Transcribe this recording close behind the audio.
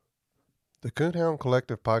The Coonhound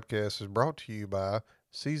Collective podcast is brought to you by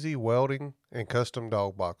CZ Welding and Custom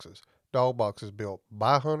Dog Boxes. Dog boxes built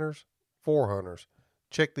by hunters for hunters.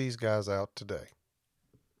 Check these guys out today.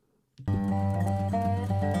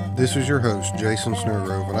 This is your host, Jason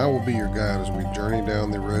Snowgrove, and I will be your guide as we journey down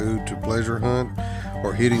the road to pleasure hunt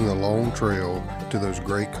or hitting the long trail to those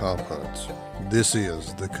great comp hunts. This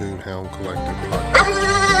is the Coonhound Collective podcast.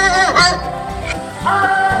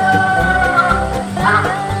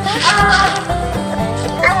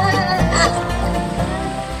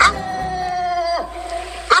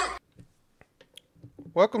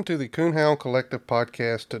 Welcome to the Coonhound Collective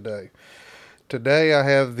podcast today. Today I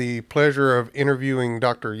have the pleasure of interviewing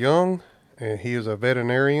Dr. Young, and he is a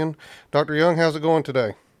veterinarian. Dr. Young, how's it going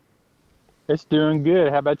today? It's doing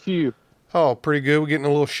good. How about you? Oh, pretty good. We're getting a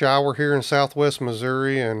little shower here in southwest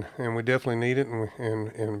Missouri, and we definitely need it,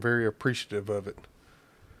 and very appreciative of it.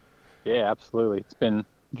 Yeah, absolutely. It's been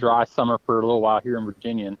dry summer for a little while here in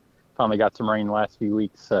Virginia, and finally got some rain the last few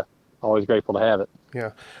weeks. Always grateful to have it.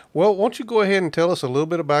 Yeah. Well, why don't you go ahead and tell us a little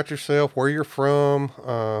bit about yourself, where you're from,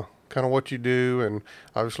 kind of what you do, and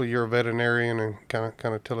obviously you're a veterinarian, and kind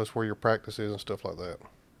of tell us where your practice is and stuff like that.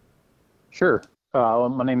 Sure.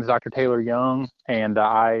 My name is Dr. Taylor Young, and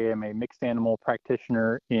I am a mixed animal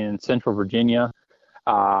practitioner in Central Virginia.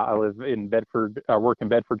 I live in Bedford, work in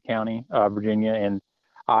Bedford County, Virginia, and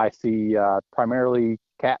I see primarily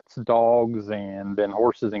cats, dogs, and then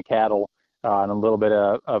horses and cattle, and a little bit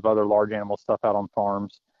of other large animal stuff out on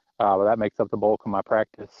farms. But that makes up the bulk of my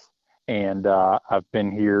practice. And I've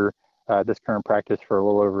been here this current practice for a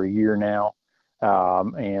little over a year now.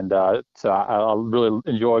 So I really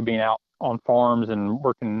enjoy being out on farms and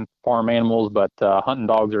working farm animals, but hunting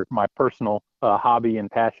dogs are my personal hobby and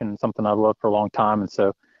passion, something I've loved for a long time. And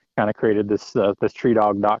so kind of created this tree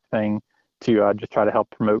dog doc thing to just try to help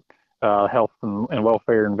promote health and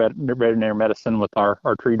welfare and veterinary medicine with our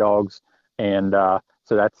tree dogs. And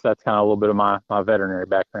so that's kind of a little bit of my veterinary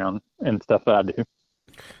background and stuff that I do.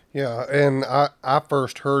 Yeah, and I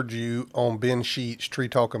first heard you on Ben Sheets' Tree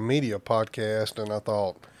Talking Media podcast, and I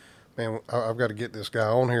thought, man, I've got to get this guy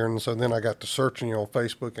on here. And so then I got to searching you on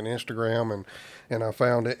Facebook and Instagram, and I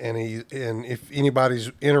found it. And if anybody's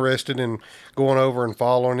interested in going over and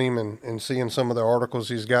following him and seeing some of the articles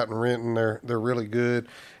he's gotten written, they're really good.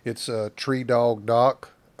 It's Tree Dog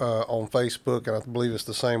Doc. On Facebook, and I believe it's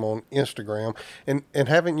the same on Instagram. And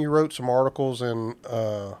haven't you wrote some articles in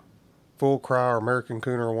Full Cry or American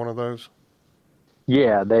Cooner or one of those?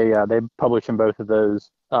 Yeah, they publish in both of those.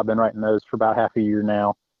 I've been writing those for about half a year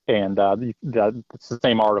now, and it's the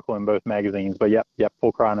same article in both magazines. But yep,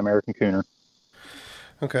 Full Cry and American Cooner.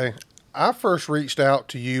 Okay. I first reached out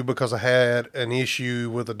to you because I had an issue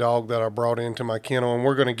with a dog that I brought into my kennel, and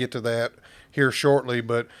we're going to get to that here shortly.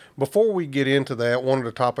 But before we get into that, one of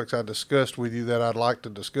the topics I discussed with you that I'd like to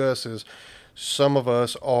discuss is some of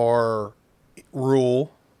us are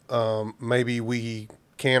rural. Maybe we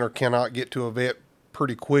can or cannot get to a vet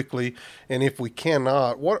pretty quickly. And if we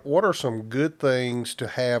cannot, what are some good things to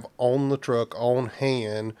have on the truck, on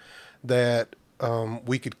hand, that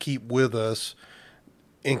we could keep with us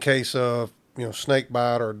in case of, snake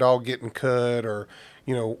bite or a dog getting cut or,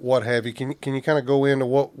 what have you? Can you kind of go into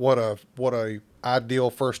what a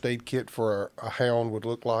ideal first aid kit for a hound would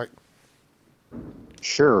look like?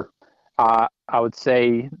 Sure. I would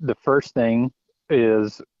say the first thing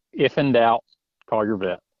is, if in doubt, call your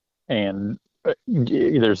vet. And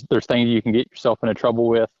there's things you can get yourself into trouble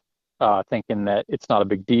with, thinking that it's not a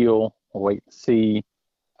big deal. We'll wait and see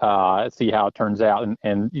how it turns out,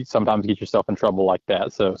 and you sometimes get yourself in trouble like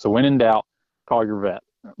that. So when in doubt, call your vet.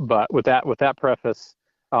 But with that preface,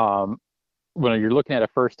 when you're looking at a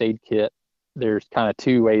first aid kit, there's kind of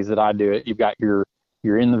two ways that I do it. You've got your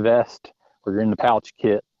in the vest or you're in the pouch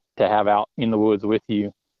kit to have out in the woods with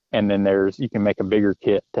you, and then you can make a bigger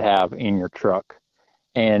kit to have in your truck.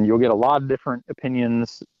 And you'll get a lot of different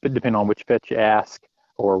opinions depending on which vet you ask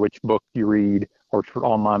or which book you read or which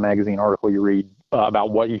online magazine article you read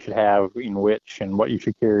about what you should have in which and what you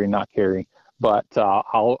should carry and not carry. But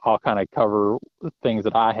I'll kind of cover things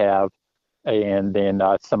that I have, and then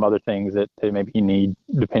some other things that maybe you need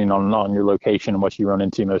depending on your location and what you run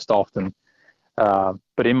into most often.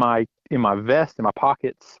 But in my vest, in my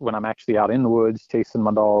pockets, when I'm actually out in the woods chasing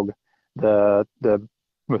my dog, the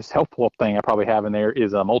most helpful thing I probably have in there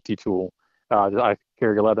is a multi-tool. I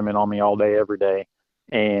carry a Leatherman on me all day, every day,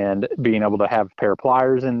 and being able to have a pair of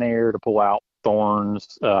pliers in there to pull out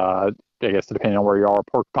thorns, I guess depending on where you are,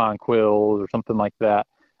 porcupine quills or something like that.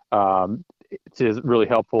 It's just really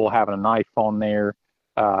helpful having a knife on there.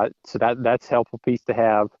 So that's a helpful piece to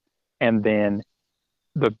have. And then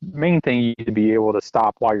the main thing you need to be able to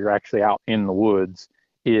stop while you're actually out in the woods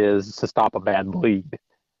is to stop a bad bleed.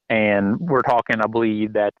 And we're talking a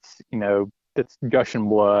bleed that's, that's gushing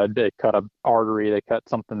blood. They cut a artery, they cut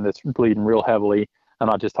something that's bleeding real heavily. I'm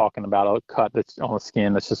not just talking about a cut that's on the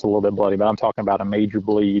skin that's just a little bit bloody, but I'm talking about a major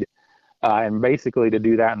bleed. And basically, to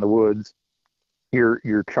do that in the woods, you're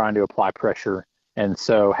trying to apply pressure. And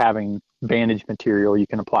so having bandage material you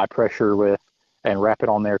can apply pressure with and wrap it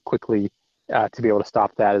on there quickly to be able to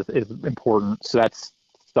stop that is important. So that's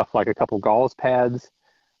stuff like a couple gauze pads,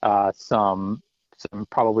 some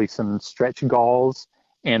probably some stretch gauze,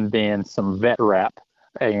 and then some vet wrap.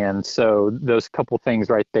 And so those couple things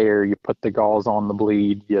right there, you put the gauze on the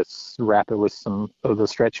bleed, you wrap it with some of the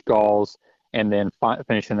stretch gauze, and then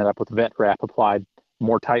finishing it up with vet wrap applied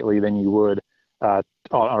more tightly than you would on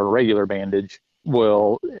a regular bandage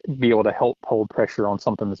will be able to help hold pressure on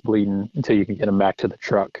something that's bleeding until you can get them back to the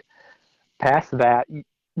truck. Past that,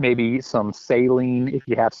 maybe some saline if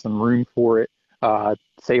you have some room for it.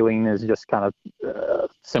 Saline is just kind of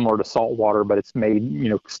similar to salt water, but it's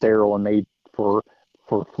made, sterile and made for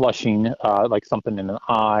flushing, like something in an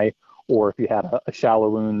eye, or if you had a shallow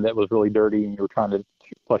wound that was really dirty and you were trying to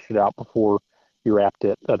flush it out before you wrapped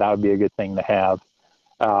it, that would be a good thing to have.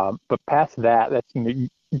 But past that, that's,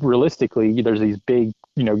 realistically, there's these big,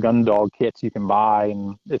 gun dog kits you can buy,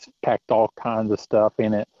 and it's packed all kinds of stuff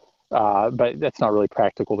in it. But that's not really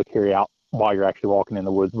practical to carry out while you're actually walking in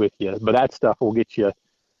the woods with you. But that stuff will get you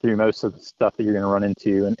through most of the stuff that you're going to run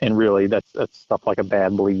into. And really, that's stuff like a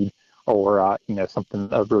bad bleed or, something,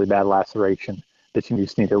 a really bad laceration that you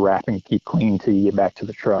just need to wrap and keep clean until you get back to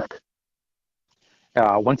the truck.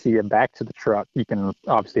 Once you get back to the truck, you can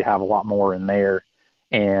obviously have a lot more in there.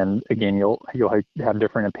 And again, you'll have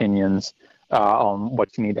different opinions on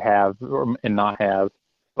what you need to have and not have,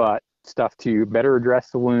 but stuff to better address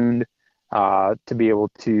the wound, to be able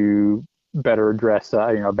to better address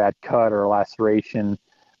a bad cut or a laceration,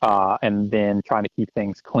 and then trying to keep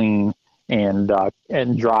things clean and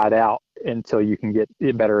dried out until you can get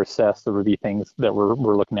it better assessed. There would be things that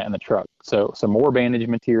we're looking at in the truck. So more bandage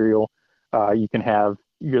material. You can have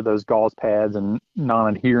those gauze pads and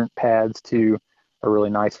non-adherent pads too. Are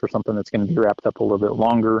really nice for something that's going to be wrapped up a little bit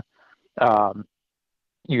longer.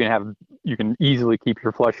 You can easily keep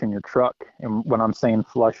your flush in your truck. And when I'm saying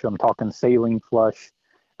flush, I'm talking saline flush.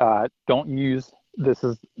 Don't use, this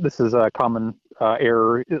is a common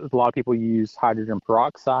error. A lot of people use hydrogen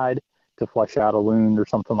peroxide to flush out a wound or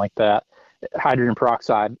something like that. Hydrogen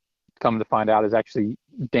peroxide, come to find out, is actually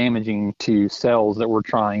damaging to cells that we're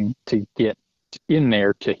trying to get in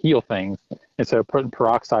there to heal things. And so putting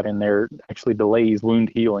peroxide in there actually delays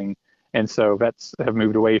wound healing. And so vets have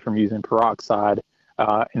moved away from using peroxide.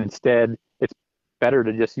 And instead, it's better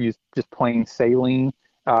to just use just plain saline.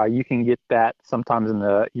 You can get that sometimes in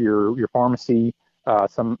your pharmacy.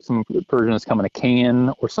 Some versions come in a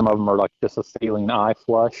can, or some of them are like just a saline eye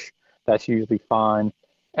flush. That's usually fine.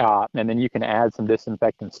 And then you can add some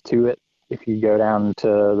disinfectants to it. If you go down to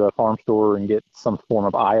the farm store and get some form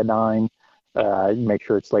of iodine, make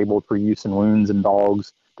sure it's labeled for use in wounds and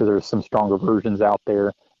dogs, because there's some stronger versions out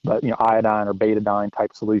there. But iodine or betadine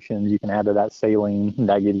type solutions you can add to that saline, and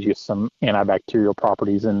that gives you some antibacterial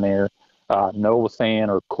properties in there. Novosan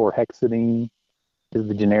or chlorhexidine is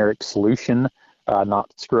the generic solution,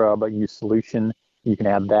 not scrub, but use solution. You can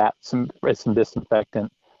add that some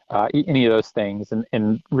disinfectant, any of those things,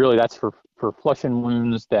 and really that's for flushing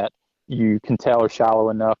wounds that you can tell are shallow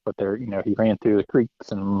enough, but they're, he ran through the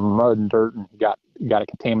creeks and mud and dirt and got it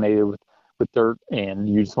contaminated with dirt, and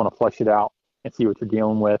you just want to flush it out and see what you're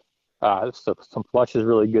dealing with. So some flush is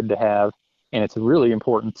really good to have, and it's really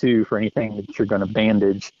important too for anything that you're going to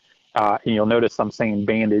bandage. And you'll notice I'm saying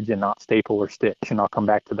bandage and not staple or stitch, and I'll come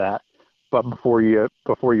back to that. But before you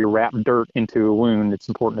wrap dirt into a wound, it's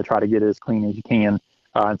important to try to get it as clean as you can.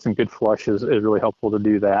 And some good flush is really helpful to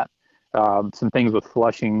do that. Some things with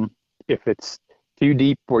flushing, if it's too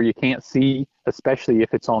deep where you can't see, especially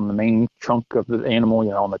if it's on the main trunk of the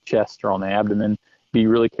animal, on the chest or on the abdomen, be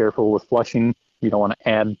really careful with flushing. You don't want to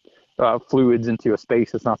add fluids into a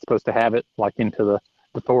space that's not supposed to have it, like into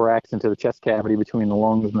the thorax, into the chest cavity between the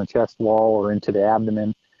lungs and the chest wall, or into the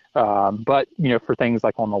abdomen. But for things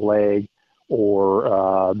like on the leg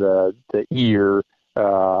or the ear,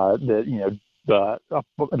 and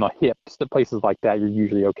the hips, the places like that, you're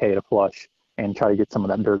usually okay to flush and try to get some of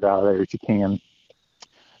that dirt out of there as you can.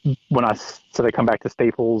 When I said I come back to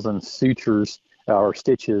staples and sutures or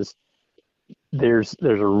stitches, there's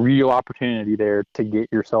a real opportunity there to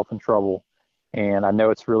get yourself in trouble. And I know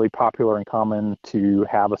it's really popular and common to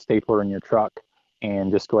have a stapler in your truck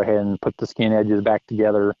and just go ahead and put the skin edges back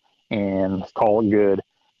together and call it good.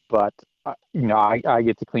 But I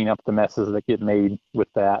get to clean up the messes that get made with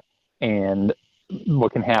that. And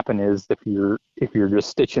what can happen is if you're just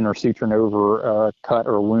stitching or suturing over a cut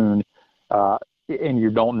or a wound, and you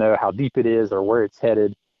don't know how deep it is or where it's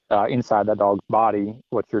headed inside that dog's body,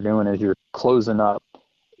 what you're doing is you're closing up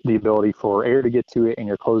the ability for air to get to it, and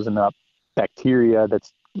you're closing up bacteria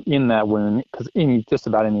that's in that wound, because just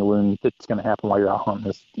about any wound that's going to happen while you're out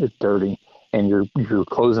hunting is dirty, and you're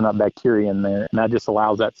closing up bacteria in there, and that just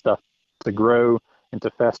allows that stuff to grow and to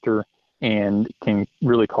fester and can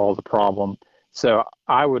really cause a problem. So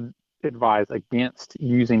I would advise against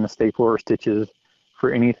using the stapler or stitches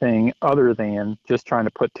for anything other than just trying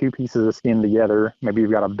to put two pieces of skin together. Maybe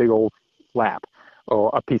you've got a big old flap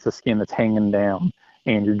or a piece of skin that's hanging down,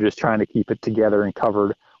 and you're just trying to keep it together and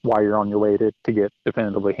covered while you're on your way to get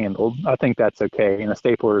definitively handled. I think that's okay, and a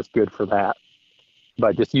stapler is good for that.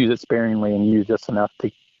 But just use it sparingly and use just enough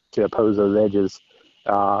to oppose those edges.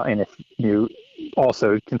 And if you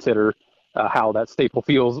also consider how that staple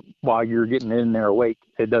feels while you're getting in there awake,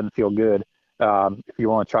 it doesn't feel good. If you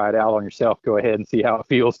want to try it out on yourself, go ahead and see how it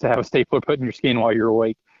feels to have a stapler put in your skin while you're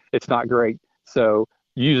awake. It's not great. So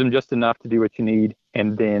use them just enough to do what you need,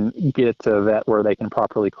 and then get it to a vet where they can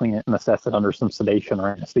properly clean it and assess it under some sedation or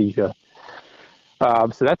anesthesia.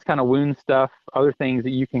 So that's kind of wound stuff. Other things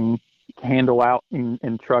that you can handle out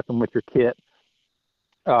and truck them with your kit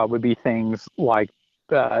would be things like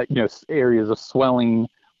areas of swelling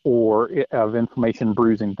or of inflammation,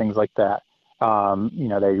 bruising, things like that.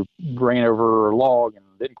 They ran over a log and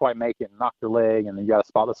didn't quite make it and knocked their leg, and then you got a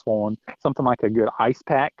spot that's swollen. Something like a good ice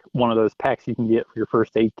pack, one of those packs you can get for your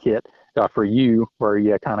first aid kit for you, where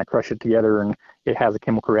you kind of crush it together and it has a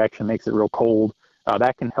chemical reaction, makes it real cold.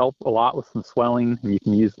 That can help a lot with some swelling. You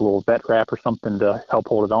can use a little vet wrap or something to help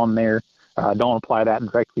hold it on there. Don't apply that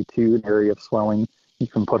directly to an area of swelling. You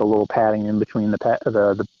can put a little padding in between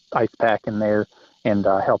the ice pack in there and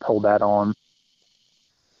help hold that on.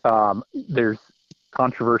 There's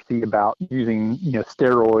controversy about using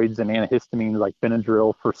steroids and antihistamines like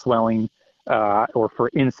Benadryl for swelling or for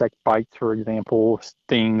insect bites, for example,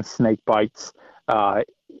 stings, snake bites.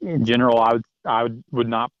 In general, I would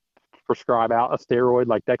not prescribe out a steroid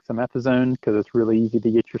like dexamethasone, because it's really easy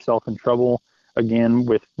to get yourself in trouble again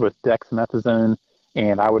with dexamethasone,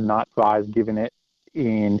 and I would not advise giving it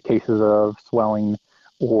in cases of swelling,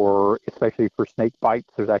 or especially for snake bites.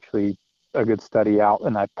 There's actually a good study out,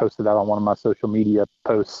 and I posted that on one of my social media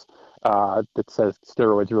posts that says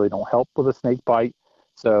steroids really don't help with a snake bite.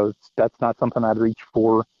 So that's not something I'd reach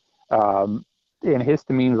for.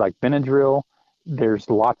 Antihistamines like Benadryl, there's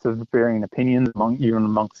lots of varying opinions even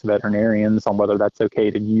amongst veterinarians on whether that's okay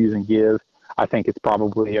to use and give. I think it's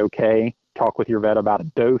probably okay. Talk with your vet about a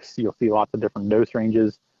dose. You'll see lots of different dose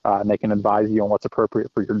ranges, and they can advise you on what's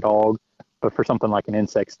appropriate for your dog. But for something like an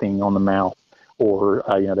insect sting on the mouth, or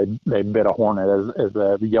they bit a hornet as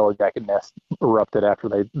the yellow jacket nest erupted after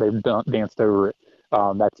they've danced over it,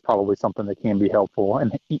 that's probably something that can be helpful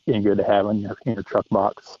and good to have in your truck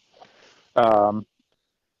box.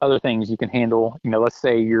 Other things you can handle, let's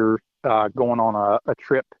say you're going on a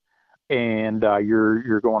trip and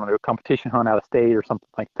you're going on a competition hunt out of state or something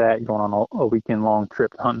like that. You're going on a weekend long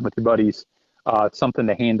trip hunting with your buddies. Something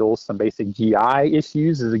to handle some basic GI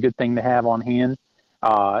issues is a good thing to have on hand.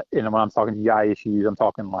 And when I'm talking GI issues, I'm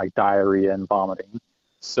talking like diarrhea and vomiting.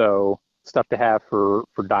 So stuff to have for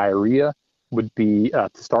diarrhea would be to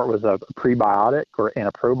start with a prebiotic and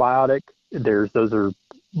a probiotic. Those are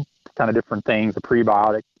kind of different things. A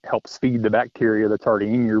prebiotic helps feed the bacteria that's already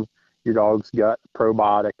in your dog's gut.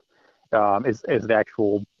 Probiotic is the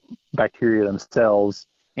actual bacteria themselves,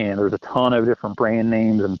 and there's a ton of different brand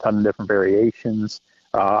names and a ton of different variations.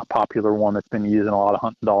 A popular one that's been used in a lot of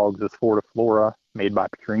hunting dogs is Fortiflora, made by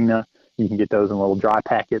Purina. You can get those in little dry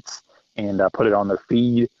packets and put it on their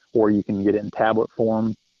feed, or you can get it in tablet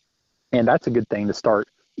form. And that's a good thing to start,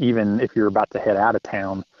 even if you're about to head out of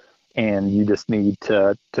town and you just need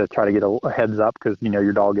to try to get a heads up because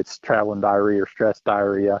your dog gets traveling diarrhea or stress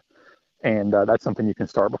diarrhea, and that's something you can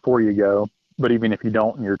start before you go. But even if you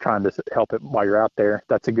don't and you're trying to help it while you're out there,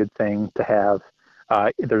 that's a good thing to have.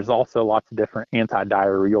 There's also lots of different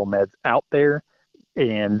anti-diarrheal meds out there,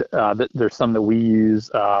 and there's some that we use,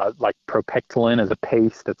 like Propectolin as a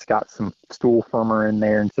paste that's got some stool firmer in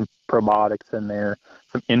there and some probiotics in there,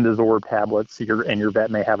 some Indazorb tablets. Your vet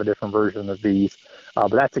may have a different version of these,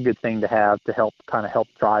 but that's a good thing to have to help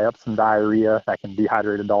dry up some diarrhea. That can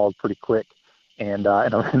dehydrate a dog pretty quick, and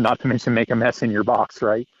not to mention make a mess in your box,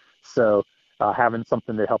 right? So having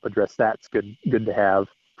something to help address that's good to have.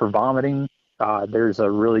 For vomiting, there's a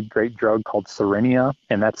really great drug called Serenia,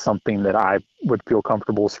 and that's something that I would feel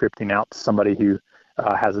comfortable scripting out to somebody who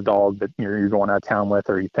has a dog that you're going out of town with,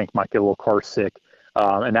 or you think might get a little car sick.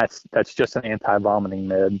 And that's just an anti-vomiting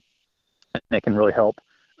med, and it can really help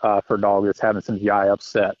for a dog that's having some GI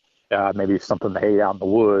upset, maybe something they ate out in the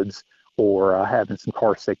woods, or having some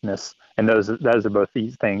car sickness. And those are both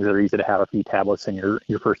these things that are easy to have a few tablets in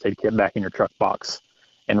your first aid kit back in your truck box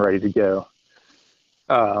and ready to go.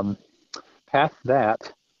 Past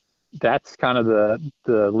that, that's kind of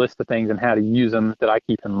the list of things and how to use them that I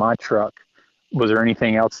keep in my truck. Was there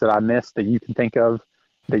anything else that I missed that you can think of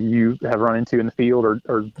that you have run into in the field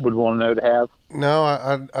or would want to know to have?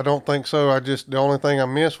 No, I don't think so. The only thing I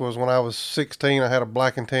missed was when I was 16, I had a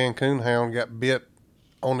black and tan coonhound got bit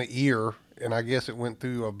on the ear, and I guess it went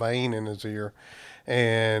through a vein in his ear.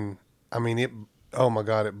 And I mean, oh my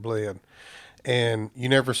God, it bled. And you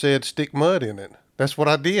never said stick mud in it. That's what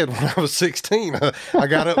I did when I was 16. I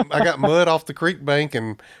got mud off the creek bank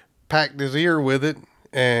and packed his ear with it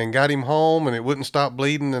and got him home, and it wouldn't stop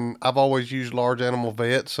bleeding. And I've always used large animal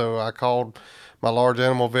vets, so I called my large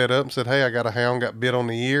animal vet up and said, "Hey, I got a hound got bit on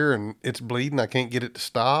the ear and it's bleeding. I can't get it to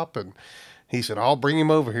stop." And he said, "I'll bring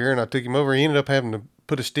him over here." And I took him over. He ended up having to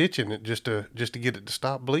put a stitch in it just to get it to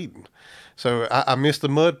stop bleeding. So I missed the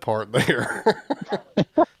mud part there.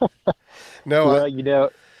 No, well,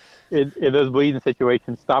 in those bleeding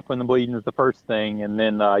situations, stop when the bleeding is the first thing, and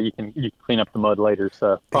then you can clean up the mud later.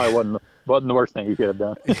 So probably wasn't the worst thing you could have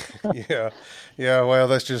done. yeah. Well,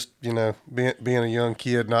 that's just being a young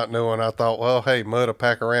kid, not knowing. I thought, well, hey, mud will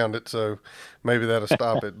pack around it, so maybe that'll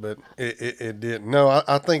stop it, but it didn't. No,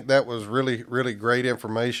 I think that was really, really great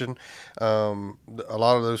information. A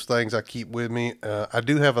lot of those things I keep with me. I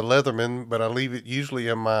do have a Leatherman, but I leave it usually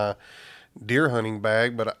in my deer hunting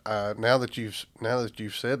bag. But now that you've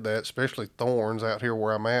said that, especially thorns out here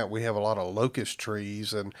where I'm at, we have a lot of locust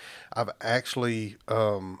trees, and I've actually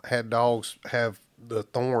had dogs have the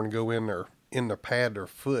thorn go in their pad their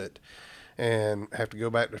foot and have to go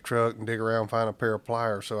back to the truck and dig around and find a pair of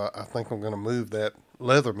pliers. So I think I'm going to move that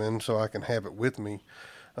Leatherman so I can have it with me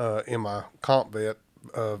in my comp vet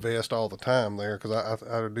vest all the time there, because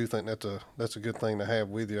I do think that's a good thing to have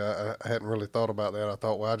with you. I hadn't really thought about that. I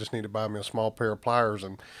thought, well, I just need to buy me a small pair of pliers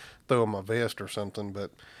and throw in my vest or something, but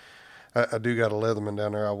I do got a Leatherman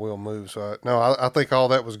down there I will move. So I think all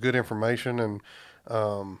that was good information, and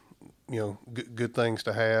good things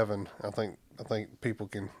to have, and I think people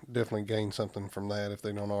can definitely gain something from that if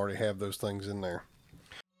they don't already have those things in there.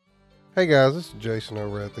 Hey guys, this is Jason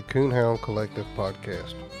over at the Coonhound Collective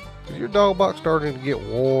Podcast. Is your dog box starting to get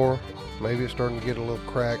wore? Maybe it's starting to get a little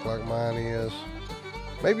cracked like mine is.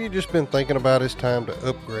 Maybe you've just been thinking about it's time to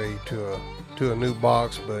upgrade to a new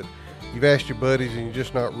box, but you've asked your buddies and you're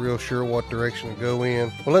just not real sure what direction to go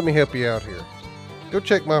in. Well, let me help you out here. Go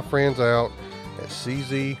check my friends out at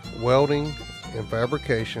CZ Welding and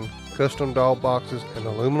Fabrication, Custom Dog Boxes and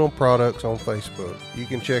Aluminum Products on Facebook. You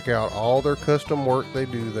can check out all their custom work they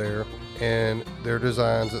do there and their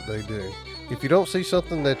designs that they do. If you don't see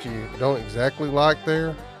something that you don't exactly like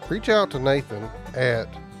there, reach out to Nathan at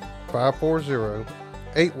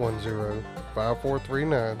 540-810-5439,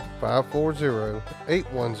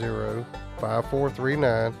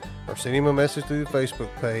 540-810-5439, or send him a message through the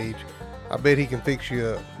Facebook page. I bet he can fix you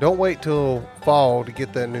up. Don't wait till fall to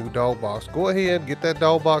get that new dog box. Go ahead, get that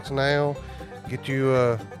dog box now. Get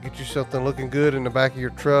you something looking good in the back of your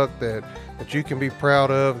truck that you can be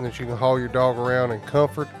proud of and that you can haul your dog around in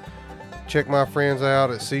comfort. Check my friends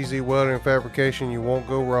out at CZ Welding and Fabrication. You won't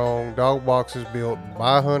go wrong. Dog boxes built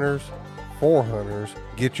by hunters, for hunters.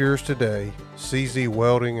 Get yours today. CZ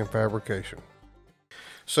Welding and Fabrication.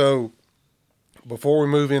 So, before we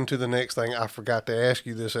move into the next thing, I forgot to ask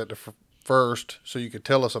you this at the first so you could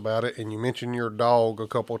tell us about it. And you mentioned your dog a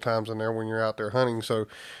couple of times in there when you're out there hunting. So,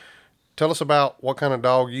 tell us about what kind of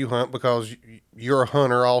dog you hunt, because you're a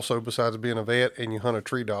hunter also besides being a vet, and you hunt a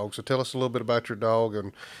tree dog. So tell us a little bit about your dog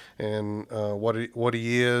and what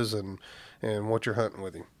he is and what you're hunting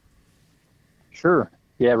with him. Sure.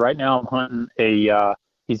 Yeah, right now I'm hunting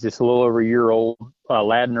he's just a little over a year old,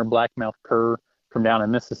 Ladner blackmouth cur from down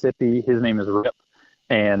in Mississippi. His name is Rip,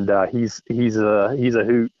 and he's a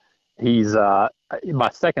hoot. He's my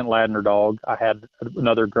second Ladner dog. I had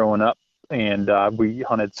another growing up, and we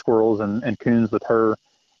hunted squirrels and coons with her.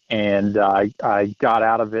 And I got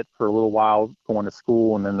out of it for a little while going to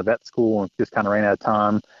school and then the vet school, and just kind of ran out of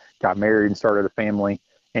time, got married and started a family.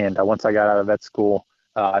 And once I got out of vet school,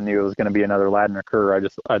 I knew it was going to be another Ladner cur. I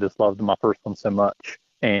just loved my first one so much.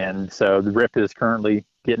 And so the Rip is currently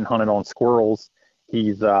getting hunted on squirrels.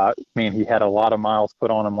 He's, he had a lot of miles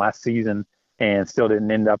put on him last season, and still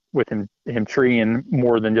didn't end up with him treeing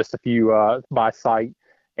more than just a few by sight.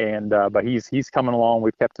 And but he's coming along.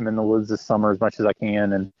 We've kept him in the woods this summer as much as I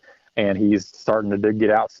can, and he's starting to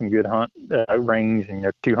get out some good hunt range, and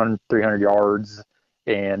 200, 300 yards.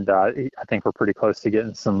 And I think we're pretty close to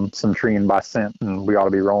getting some treeing by scent, and we ought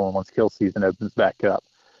to be rolling once kill season opens back up.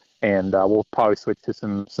 And we'll probably switch to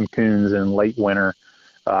some coons in late winter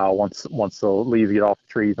once the leaves get off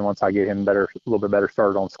the trees, and once I get him a little bit better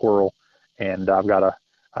started on squirrel. And I've got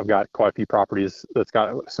quite a few properties that's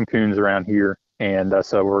got some coons around here, and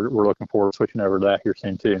so we're looking forward to switching over to that here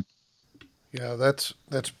soon too. Yeah, that's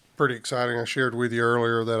pretty exciting. I shared with you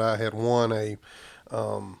earlier that I had won a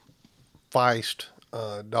Feist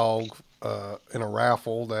dog in a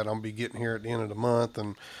raffle that I'll be getting here at the end of the month,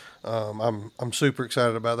 and I'm super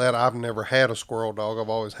excited about that. I've never had a squirrel dog. I've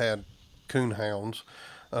always had coonhounds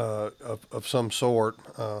of some sort.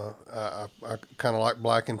 I kind of like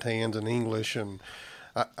black and tans and English, and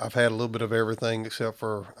I've had a little bit of everything except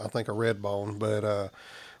for I think a red bone, but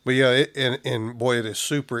yeah, and boy, it is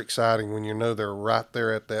super exciting when they're right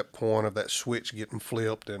there at that point of that switch getting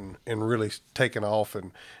flipped and really taking off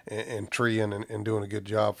and treeing and doing a good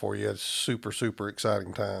job for you. It's super, super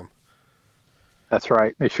exciting time. That's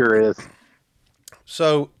right. It sure is.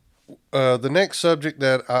 So, the next subject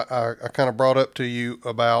that I kind of brought up to you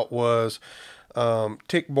about was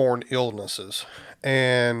tick-borne illnesses,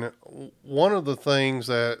 and one of the things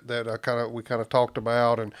that we kind of talked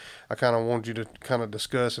about, and I kind of wanted you to kind of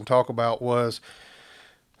discuss and talk about was,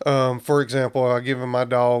 for example, I given my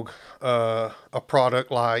dog a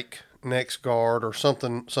product like NexGard or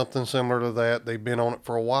something similar to that. They've been on it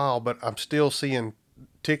for a while, but I'm still seeing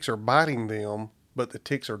ticks are biting them, but the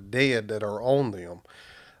ticks are dead that are on them.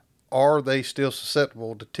 Are they still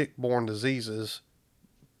susceptible to tick-borne diseases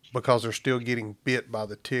because they're still getting bit by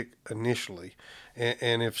the tick initially?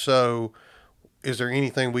 And if so, is there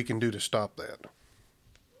anything we can do to stop that?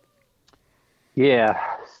 Yeah.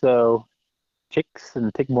 So ticks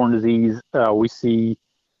and tick-borne disease, we see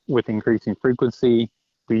with increasing frequency.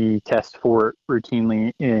 We test for it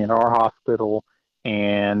routinely in our hospital.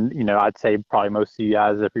 And, I'd say probably most of you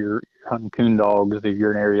guys, if you're hunting coon dogs, if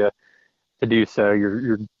you're in an area to do so,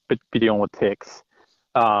 you're be dealing with ticks.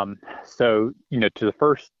 So, to the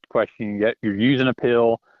first question, you're using a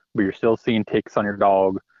pill, but you're still seeing ticks on your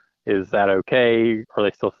dog. Is that okay? Are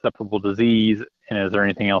they still susceptible to disease? And is there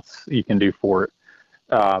anything else you can do for it?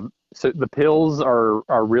 So the pills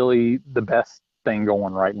are really the best thing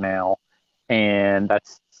going right now. And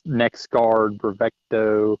that's NexGard,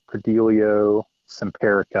 Bravecto, Credelio,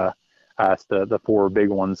 Simparica. That's the four big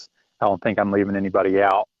ones. I don't think I'm leaving anybody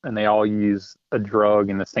out. And they all use a drug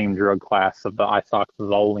in the same drug class of the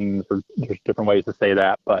isoxazolines, or there's different ways to say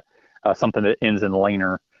that, but something that ends in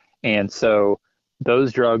laner. And so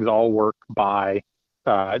those drugs all work by,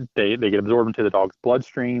 they get absorbed into the dog's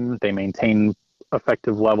bloodstream. They maintain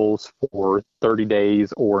effective levels for 30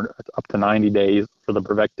 days or up to 90 days for the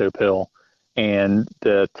Bravecto pill. And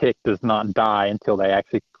the tick does not die until they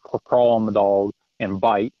actually crawl on the dog and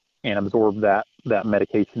bite and absorb that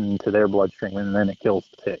medication into their bloodstream, and then it kills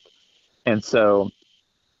the tick. And so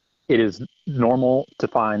it is normal to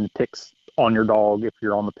find ticks on your dog if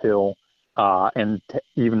you're on the pill, and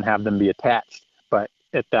even have them be attached. But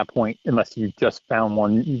at that point, unless you just found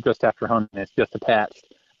one just after hunting, it's just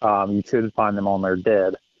attached, you should find them on there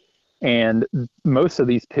dead. And most of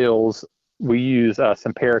these pills, we use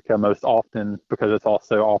Simparica most often because it's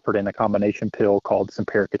also offered in a combination pill called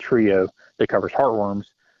Simparica Trio that covers heartworms,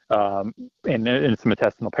 and some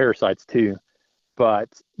intestinal parasites too. But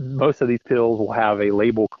most of these pills will have a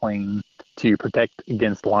label claim to protect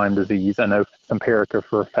against Lyme disease. I know Simparica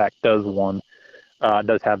for a fact does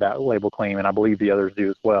have that label claim, and I believe the others do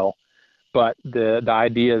as well. But the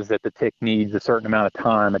idea is that the tick needs a certain amount of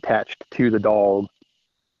time attached to the dog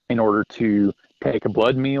in order to take a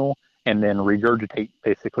blood meal and then regurgitate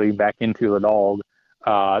basically back into the dog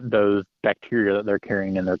those bacteria that they're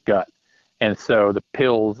carrying in their gut. And so the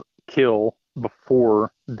pills kill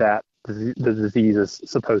before the disease is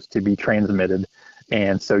supposed to be transmitted.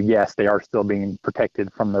 And so, yes, they are still being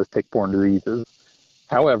protected from those tick-borne diseases.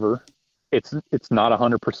 However, it's not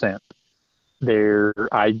 100%.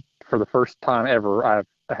 For the first time ever, I've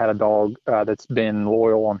had a dog that's been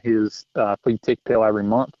loyal on his flea tick pill every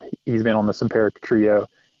month. He's been on the Simparica Trio,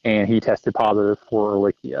 and he tested positive for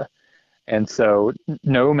Ehrlichia. And so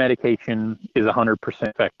no medication is 100%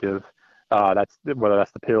 effective. Whether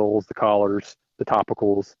that's the pills, the collars, the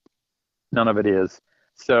topicals, none of it is.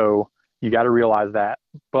 So you got to realize that.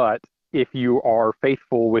 But if you are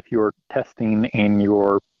faithful with your testing and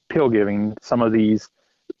your pill giving, some of these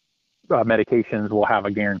medications will have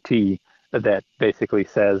a guarantee that basically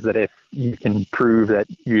says that if you can prove that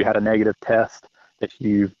you had a negative test, that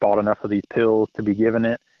you've bought enough of these pills to be given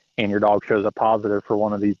it, and your dog shows up positive for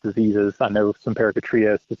one of these diseases. I know Simparica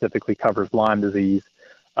Trio specifically covers Lyme disease.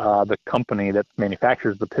 The company that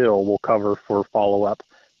manufactures the pill will cover for follow-up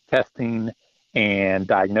testing and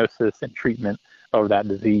diagnosis and treatment of that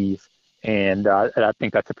disease. And I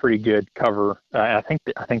think that's a pretty good cover. I think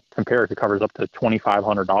Simparica covers up to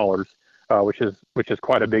 $2,500, which is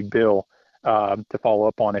quite a big bill to follow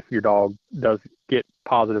up on if your dog does get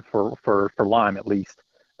positive for Lyme at least.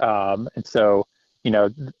 And so,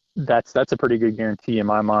 that's a pretty good guarantee in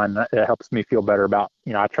my mind. It helps me feel better about,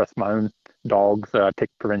 I trust my own dog's tick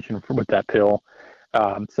prevention with that pill.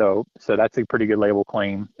 So that's a pretty good label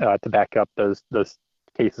claim to back up those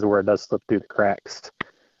cases where it does slip through the cracks.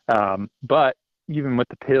 But even with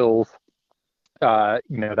the pills,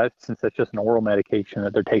 since that's just an oral medication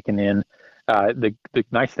that they're taking in, the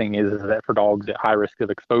nice thing is that for dogs at high risk of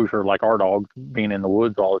exposure, like our dogs being in the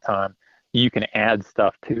woods all the time, you can add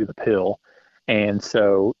stuff to the pill. And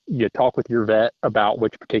so you talk with your vet about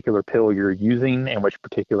which particular pill you're using and which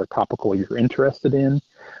particular topical you're interested in.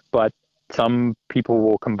 But some people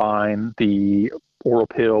will combine the oral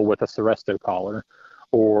pill with a Seresto collar,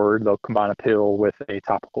 or they'll combine a pill with a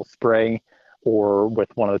topical spray, or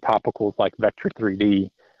with one of the topicals like Vectra 3D.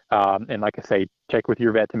 And like I say, check with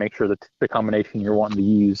your vet to make sure that the combination you're wanting to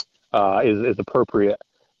use is appropriate.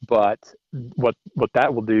 But what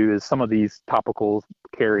that will do is some of these topicals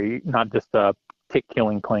carry not just a tick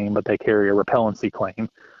killing claim, but they carry a repellency claim.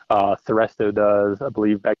 Seresto does, I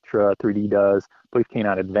believe Vectra 3D does, I believe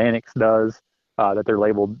Canine Advantix does, that they're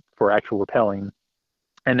labeled for actual repelling.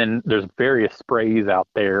 And then there's various sprays out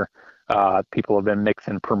there. People have been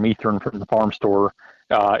mixing permethrin from the farm store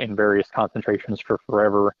in various concentrations for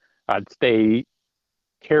forever. I'd stay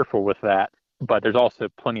careful with that, but there's also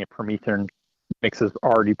plenty of permethrin mixes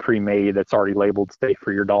already pre-made that's already labeled safe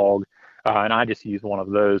for your dog. And I just use one of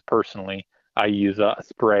those personally. I use a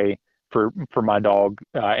spray for my dog,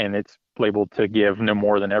 and it's labeled to give no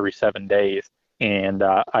more than every 7 days. And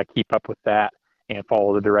I keep up with that and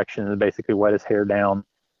follow the directions and basically wet his hair down.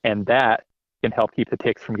 And that can help keep the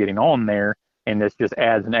ticks from getting on there. And this just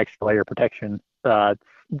adds an extra layer of protection with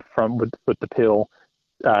the pill,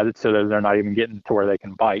 so that they're not even getting to where they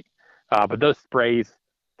can bite. But those sprays,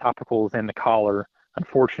 topicals, and the collar,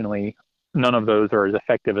 unfortunately, none of those are as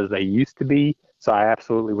effective as they used to be. So I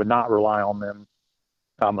absolutely would not rely on them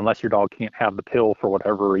unless your dog can't have the pill for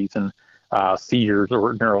whatever reason, seizures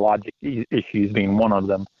or neurologic issues being one of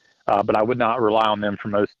them. But I would not rely on them for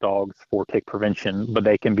most dogs for tick prevention, but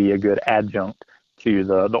they can be a good adjunct to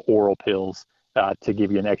the oral pills to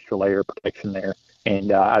give you an extra layer of protection there.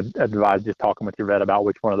 And I'd advise just talking with your vet about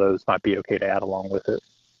which one of those might be okay to add along with it.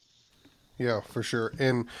 Yeah, for sure.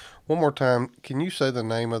 And one more time, can you say the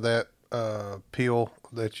name of that pill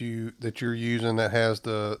that you're using that has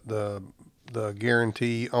the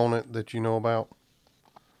guarantee on it that you know about?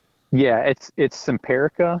 Yeah, it's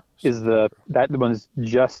Simparica that one's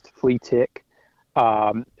just flea tick,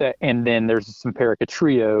 and then there's a Simparica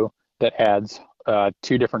Trio that adds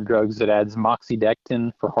two different drugs. That adds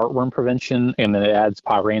moxidectin for heartworm prevention, and then it adds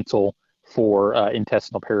pyrantel for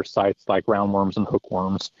intestinal parasites like roundworms and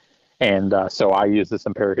hookworms. And so I use the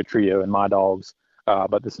Simparica Trio in my dogs,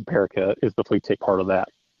 but the Simparica is the flea tick part of that.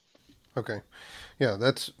 Okay. Yeah,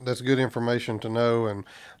 that's good information to know. And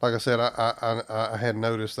like I said, I had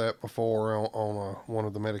noticed that before on one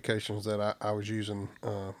of the medications that I was using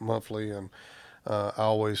monthly, and I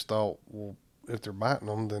always thought, well, if they're biting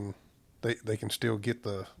them, then they can still get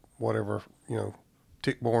the whatever,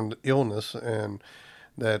 tick-borne illness, and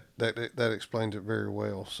that explains it very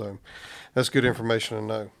well. So that's good information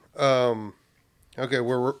to know. Okay,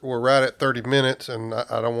 we're right at 30 minutes, and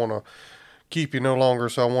I don't want to keep you no longer,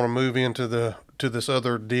 so I want to move into this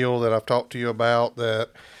other deal that I've talked to you about. That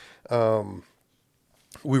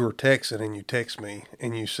we were texting, and you text me,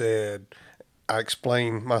 and you said, I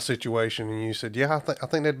explained my situation, and you said, yeah, I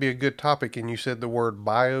think that'd be a good topic, and you said the word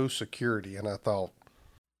biosecurity, and I thought,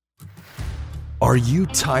 are you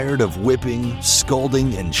tired of whipping,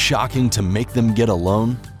 scolding, and shocking to make them get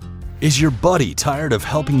alone? Is your buddy tired of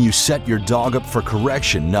helping you set your dog up for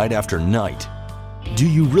correction night after night? Do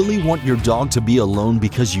you really want your dog to be alone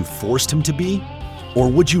because you forced him to be? Or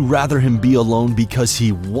would you rather him be alone because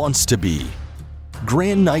he wants to be?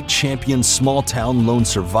 Grand Night Champion Small Town Lone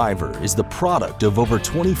Survivor is the product of over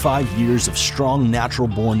 25 years of strong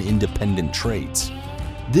natural-born independent traits.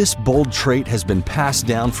 This bold trait has been passed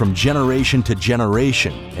down from generation to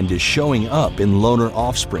generation and is showing up in loner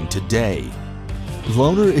offspring today.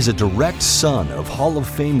 Loner is a direct son of Hall of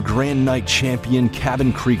Fame Grand Night champion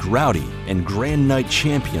Cabin Creek Rowdy and Grand Night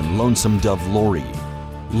champion Lonesome Dove Lori.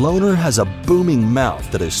 Loner has a booming mouth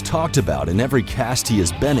that is talked about in every cast he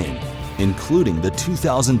has been in, including the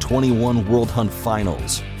 2021 World Hunt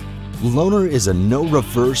Finals. Loner is a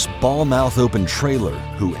no-reverse, ball-mouth open trailer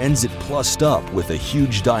who ends it plussed up with a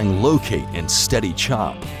huge dying locate and steady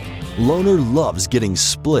chop. Loner loves getting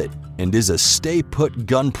split and is a stay-put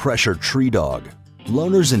gun-pressure tree dog.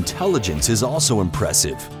 Loner's intelligence is also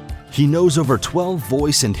impressive. He knows over 12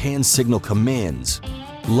 voice and hand signal commands.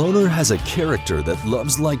 Loner has a character that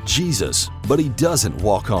loves like Jesus, but he doesn't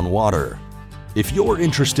walk on water. If you're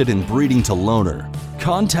interested in breeding to Loner,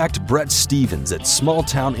 contact Brett Stevens at Small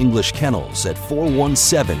Town English Kennels at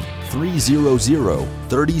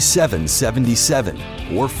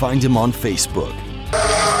 417-300-3777 or find him on Facebook.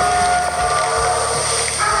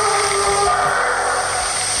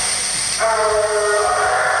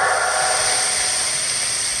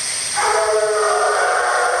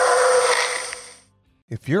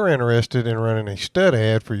 If you're interested in running a stud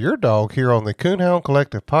ad for your dog here on the Coonhound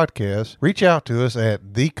Collective podcast, reach out to us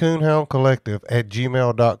at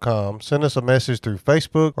thecoonhoundcollective@gmail.com. Send us a message through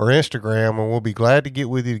Facebook or Instagram, and we'll be glad to get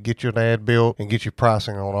with you to get you an ad built and get you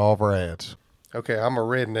pricing on all of our ads. Okay, I'm a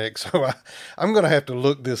redneck, so I'm going to have to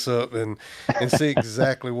look this up and see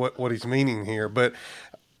exactly what he's meaning here. But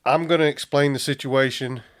I'm going to explain the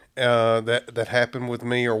situation that happened with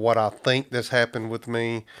me, or what I think that's happened with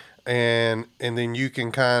me. And then you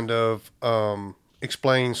can kind of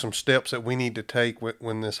explain some steps that we need to take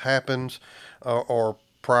when this happens, or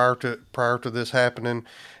prior to this happening,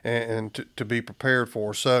 and to be prepared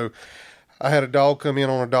for. So I had a dog come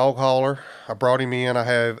in on a dog hauler. I brought him in. I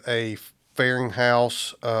have a farrowing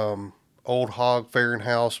house, old hog farrowing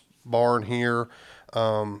house barn here,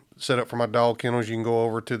 set up for my dog kennels. You can go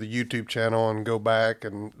over to the YouTube channel and go back,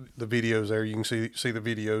 and the videos there. You can see the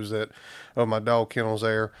videos of my dog kennels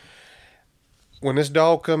there. When this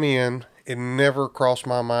dog come in, it never crossed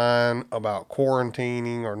my mind about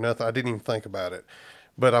quarantining or nothing. I didn't even think about it.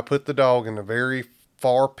 But I put the dog in a very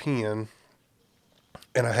far pen,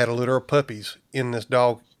 and I had a litter of puppies in this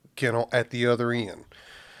dog kennel at the other end.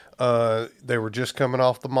 They were just coming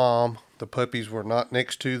off the mom. The puppies were not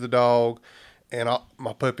next to the dog, and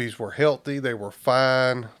my puppies were healthy. They were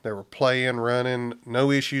fine. They were playing, running, no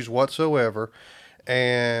issues whatsoever.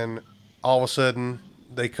 And all of a sudden,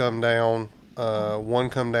 they come down. One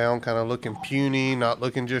come down kind of looking puny, not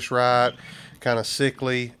looking just right, kind of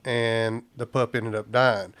sickly, and the pup ended up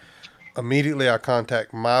dying. Immediately, I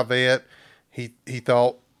contact my vet. He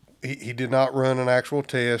thought he did not run an actual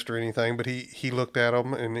test or anything, but he looked at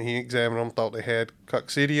them and he examined them, thought they had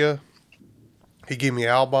coccidia. He gave me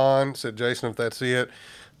Albon, said, Jason, if that's it,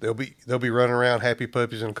 they'll be running around happy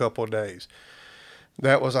puppies in a couple of days.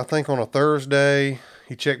 That was, I think, on a Thursday.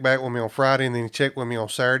 He checked back with me on Friday, and then he checked with me on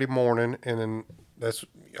Saturday morning. And then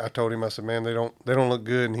I told him, I said, man, they don't look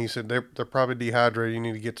good. And he said, they're probably dehydrated. You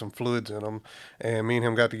need to get some fluids in them. And me and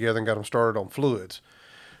him got together and got them started on fluids.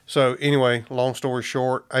 So anyway, long story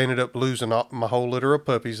short, I ended up losing my whole litter of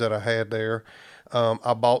puppies that I had there.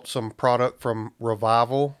 I bought some product from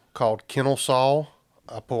Revival called Kennel Saw.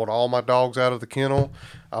 I pulled all my dogs out of the kennel.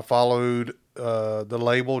 I followed the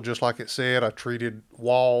label just like it said. I treated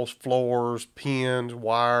walls, floors, pins,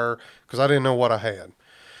 wire, because I didn't know what I had.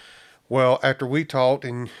 Well, after we talked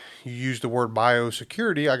and you used the word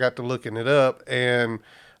biosecurity, I got to looking it up, and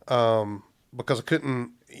because I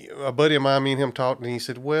couldn't, a buddy of mine, me and him talked, and he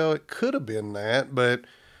said, well, it could have been that, but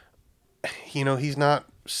he's not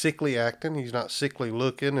sickly acting, he's not sickly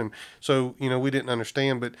looking, and so we didn't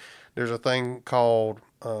understand. But there's a thing called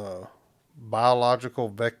biological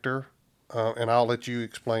vector. And I'll let you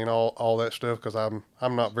explain all that stuff, because I'm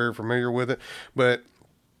not very familiar with it. But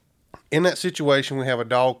in that situation, we have a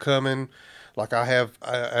dog coming, like I have,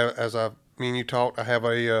 me and you talked, I have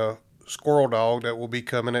a squirrel dog that will be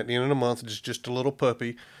coming at the end of the month. It's just a little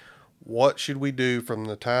puppy. What should we do from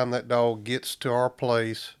the time that dog gets to our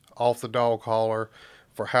place, off the dog hauler,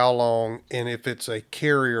 for how long? And if it's a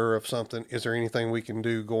carrier of something, is there anything we can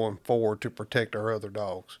do going forward to protect our other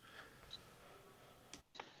dogs?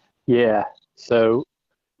 Yeah. So,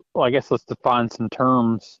 well, I guess let's define some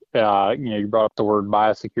terms. You brought up the word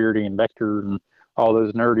biosecurity and vector and all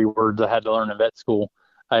those nerdy words I had to learn in vet school.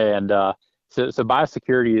 And so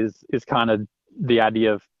biosecurity is kind of the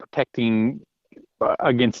idea of protecting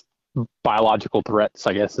against biological threats,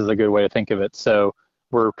 I guess is a good way to think of it. So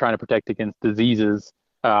we're trying to protect against diseases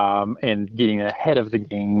and getting ahead of the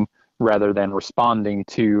game rather than responding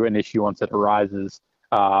to an issue once it arises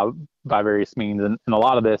by various means. And a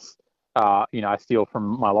lot of this I steal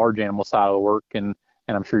from my large animal side of the work, and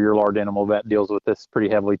I'm sure your large animal vet deals with this pretty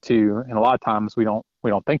heavily too. And a lot of times we don't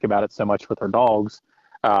think about it so much with our dogs,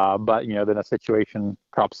 but then a situation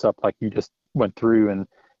crops up like you just went through,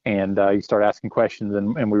 and you start asking questions,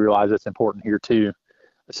 and we realize it's important here too.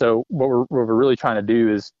 So what we're really trying to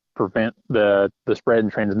do is prevent the spread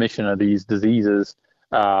and transmission of these diseases,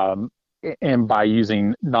 and by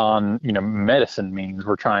using medicine means,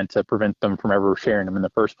 we're trying to prevent them from ever sharing them in the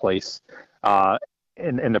first place.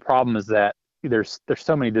 And the problem is that there's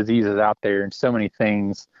so many diseases out there and so many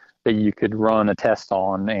things that you could run a test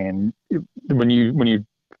on. And when you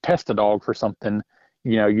test a dog for something,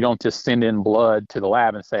 you don't just send in blood to the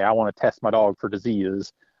lab and say, I want to test my dog for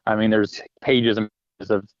diseases. I mean, there's pages and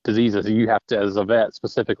pages of diseases that you have to, as a vet,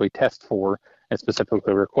 specifically test for and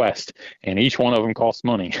specifically request. And each one of them costs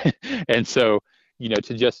money. And so,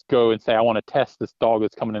 to just go and say, I want to test this dog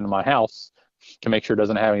that's coming into my house to make sure it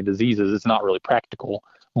doesn't have any diseases, it's not really practical.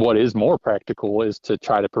 What is more practical is to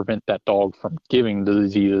try to prevent that dog from giving the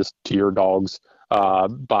diseases to your dogs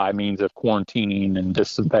by means of quarantining and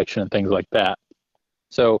disinfection and things like that.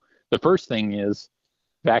 So the first thing is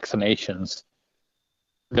vaccinations.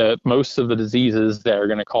 Most of the diseases that are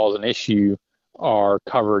going to cause an issue are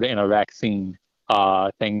covered in a vaccine.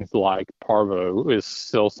 Things like parvo is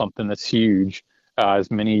still something that's huge.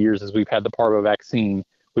 As many years as we've had the parvo vaccine,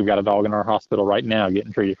 we've got a dog in our hospital right now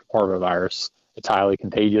getting treated for parvovirus. It's highly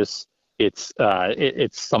contagious. It's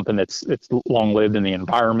something it's long lived in the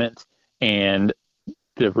environment, and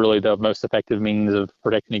the most effective means of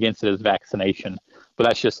protecting against it is vaccination. But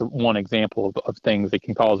that's just one example of things that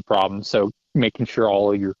can cause problems. So making sure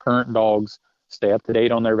all of your current dogs stay up to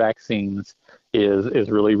date on their vaccines is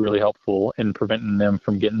really, really helpful in preventing them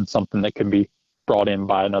from getting something that can be brought in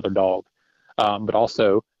by another dog. But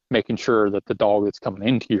also making sure that the dog that's coming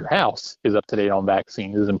into your house is up to date on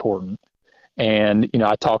vaccines is important. And,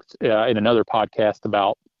 I talked in another podcast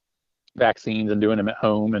about vaccines and doing them at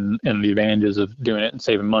home and the advantages of doing it and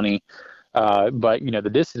saving money. But, the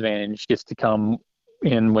disadvantage gets to come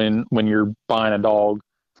in when you're buying a dog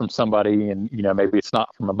from somebody and, maybe it's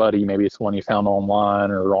not from a buddy, maybe it's one you found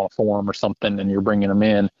online or on a forum or something, and you're bringing them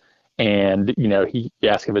in and, he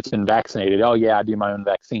asks if it's been vaccinated. Oh yeah, I do my own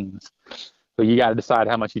vaccines. But you got to decide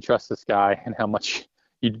how much you trust this guy and how much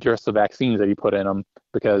you trust the vaccines that you put in them,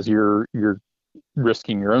 because you're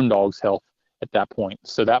risking your own dog's health at that point.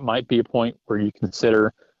 So that might be a point where you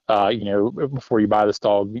consider, before you buy this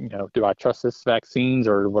dog, do I trust this vaccines,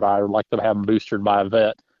 or would I like to have them boosted by a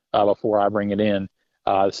vet before I bring it in?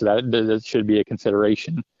 So that should be a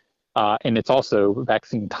consideration. And it's also,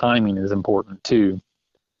 vaccine timing is important too.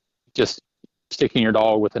 Just sticking your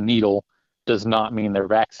dog with a needle does not mean they're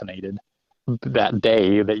vaccinated that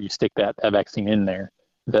day that you stick that vaccine in there.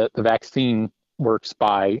 The vaccine works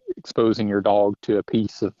by exposing your dog to a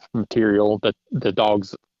piece of material that the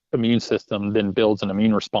dog's immune system then builds an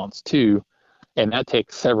immune response to, and that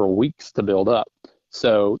takes several weeks to build up.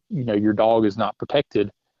 So, your dog is not protected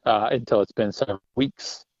until it's been several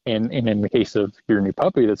weeks. And in the case of your new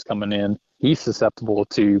puppy that's coming in, he's susceptible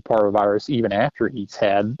to parvovirus even after he's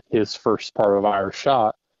had his first parvovirus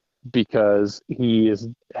shot, because he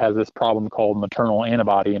has this problem called maternal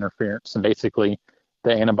antibody interference. And basically,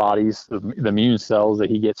 the antibodies, the immune cells that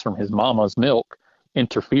he gets from his mama's milk,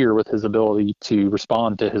 interfere with his ability to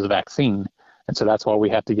respond to his vaccine. And so that's why we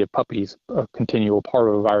have to give puppies a continual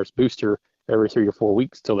parvovirus booster every 3 or 4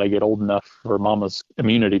 weeks till they get old enough for mama's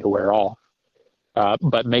immunity to wear off.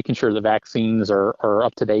 But making sure the vaccines are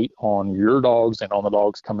up to date on your dogs and on the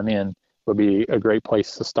dogs coming in would be a great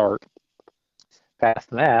place to start. Past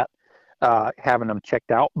that, having them checked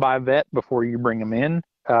out by a vet before you bring them in.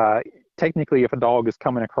 Technically, if a dog is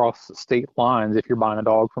coming across state lines, if you're buying a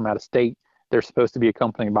dog from out of state, they're supposed to be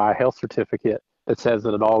accompanied by a health certificate that says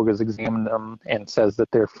that a dog has examined them and says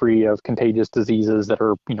that they're free of contagious diseases that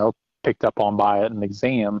are, picked up on by an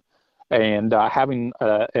exam. And having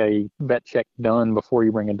a vet check done before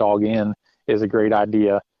you bring a dog in is a great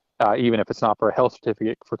idea, even if it's not for a health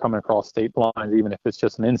certificate for coming across state lines, even if it's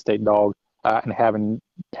just an in-state dog, and having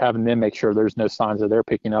them make sure there's no signs that they're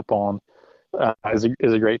picking up on is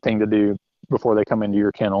a great thing to do before they come into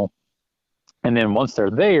your kennel. And then once they're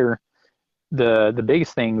there, the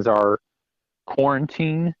biggest things are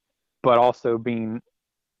quarantine, but also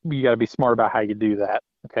you got to be smart about how you do that.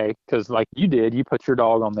 Okay. Because like you did, you put your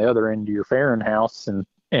dog on the other end of your ferret house and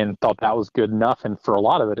thought that was good enough. And for a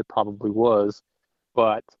lot of it, it probably was.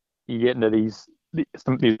 But you get into these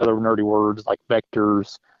other nerdy words like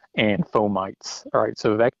vectors and fomites. All right.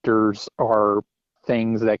 So vectors are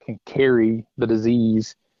things that can carry the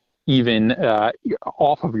disease, even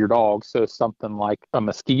off of your dog. So something like a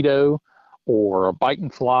mosquito or a biting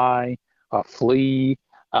fly, a flea,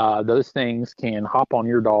 those things can hop on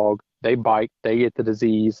your dog. They bite, they get the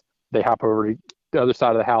disease, they hop over to the other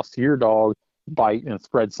side of the house to your dog, bite and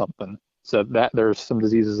spread something. So that there's some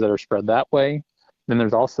diseases that are spread that way. Then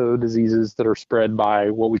there's also diseases that are spread by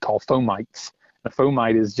what we call fomites. A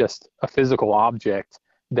fomite is just a physical object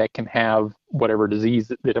that can have whatever disease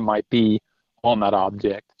that it might be on that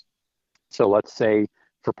object. So let's say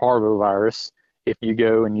for parvovirus, if you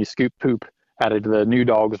go and you scoop poop out of the new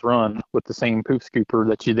dog's run with the same poop scooper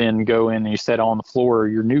that you then go in and you set on the floor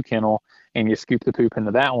of your new kennel and you scoop the poop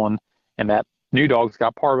into that one, and that new dog's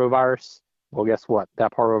got parvovirus, well, guess what?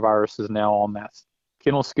 That parvovirus is now on that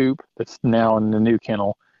kennel scoop that's now in the new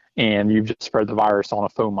kennel, and you've just spread the virus on a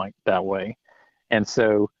fomite that way. And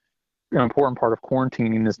so an important part of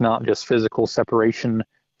quarantining is not just physical separation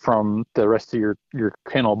from the rest of your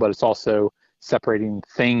kennel, but it's also separating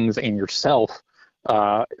things and yourself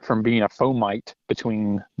from being a fomite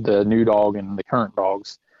between the new dog and the current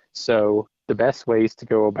dogs. So the best ways to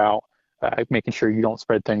go about making sure you don't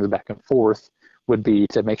spread things back and forth would be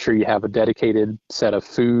to make sure you have a dedicated set of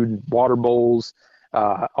food, water bowls,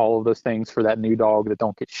 all of those things for that new dog that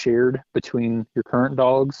don't get shared between your current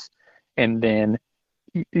dogs. And then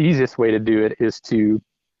the easiest way to do it is to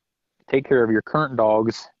take care of your current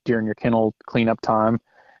dogs during your kennel cleanup time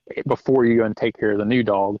before you go and take care of the new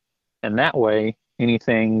dog. And that way,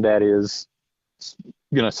 anything that is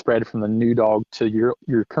going to spread from the new dog to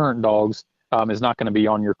your current dogs is not going to be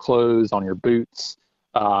on your clothes, on your boots,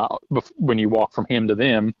 when you walk from him to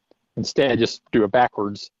them. Instead, just do it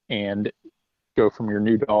backwards and go from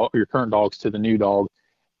your current dogs to the new dog.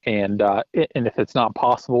 And if it's not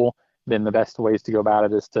possible, then the best ways to go about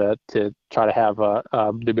it is to try to have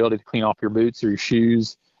the ability to clean off your boots or your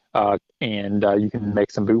shoes, and you can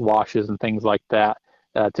make some boot washes and things like that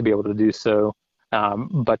to be able to do so.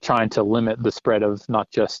 But trying to limit the spread of not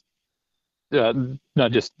just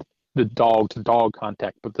the dog to dog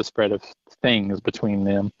contact, but the spread of things between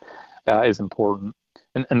them is important.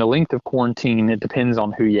 And the length of quarantine, it depends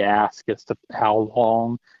on who you ask as to how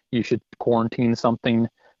long you should quarantine something.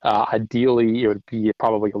 Ideally, it would be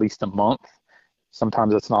probably at least a month.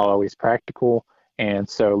 Sometimes it's not always practical. And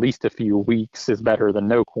so at least a few weeks is better than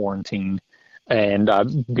no quarantine. And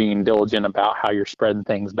being diligent about how you're spreading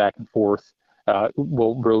things back and forth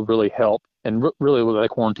will really help. And really what that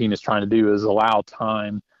quarantine is trying to do is allow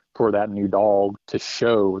time for that new dog to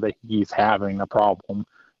show that he's having a problem.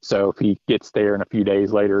 So if he gets there and a few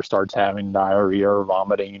days later starts having diarrhea or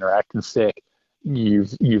vomiting or acting sick,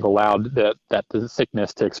 you've allowed that the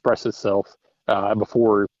sickness to express itself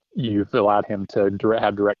before you've allowed him to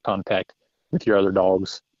have direct contact with your other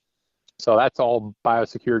dogs. So that's all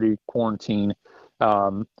biosecurity, quarantine,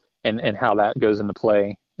 and how that goes into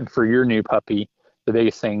play. And for your new puppy, the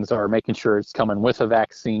biggest things are making sure it's coming with a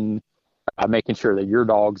vaccine, making sure that your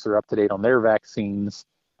dogs are up to date on their vaccines,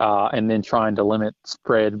 and then trying to limit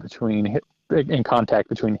spread in contact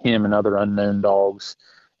between him and other unknown dogs.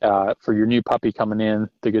 For your new puppy coming in,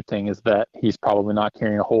 the good thing is that he's probably not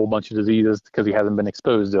carrying a whole bunch of diseases because he hasn't been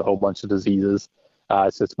exposed to a whole bunch of diseases.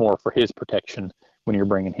 So it's more for his protection when you're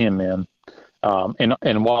bringing him in.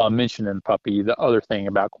 And while I'm mentioning puppy, the other thing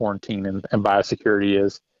about quarantine and biosecurity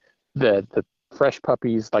is that the fresh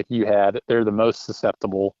puppies like you had, they're the most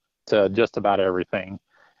susceptible to just about everything.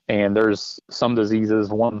 And there's some diseases,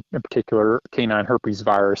 one in particular, canine herpes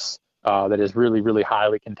virus, that is really, really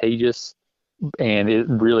highly contagious. And it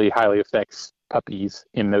really highly affects puppies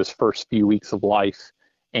in those first few weeks of life.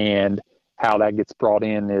 And how that gets brought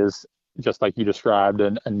in is just like you described,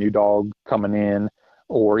 a new dog coming in,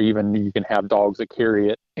 or even you can have dogs that carry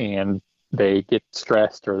it and they get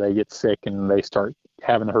stressed or they get sick and they start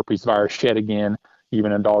having the herpes virus shed again,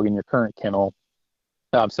 even a dog in your current kennel.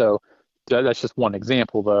 So that's just one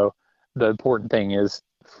example, though. The important thing is,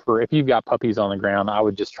 if you've got puppies on the ground, I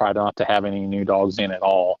would just try not to have any new dogs in at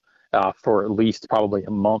all for at least probably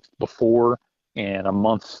a month before and a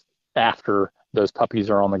month after those puppies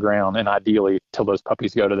are on the ground, and ideally till those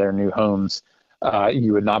puppies go to their new homes.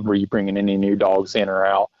 You would not be bringing any new dogs in or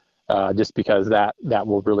out, just because that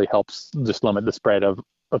will really help just limit the spread of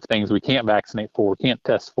things we can't vaccinate for, can't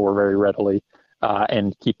test for very readily,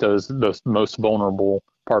 and keep those most vulnerable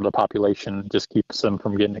part of the population, just keeps them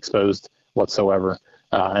from getting exposed whatsoever.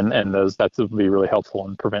 And that would be really helpful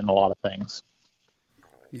in preventing a lot of things.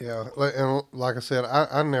 Yeah, and like I said,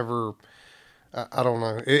 I never, I don't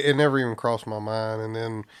know, it never even crossed my mind. And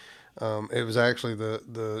then it was actually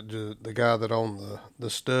the guy that owned the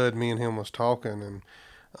stud. Me and him was talking, and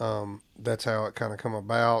that's how it kind of come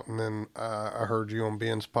about. And then I heard you on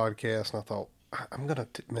Ben's podcast, and I thought I'm gonna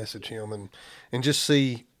message him and just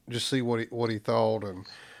see what he thought.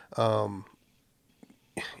 Um,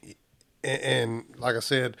 and like I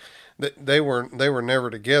said, they were never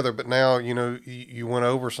together. But now you went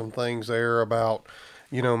over some things there about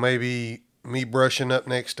maybe me brushing up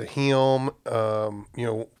next to him,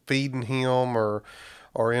 feeding him or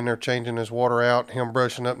in there changing his water out, him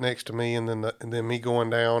brushing up next to me, and then me going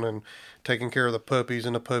down and taking care of the puppies,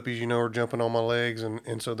 and the puppies are jumping on my legs,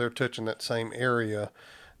 and so they're touching that same area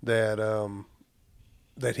that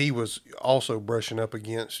that he was also brushing up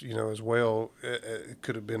against, as well. It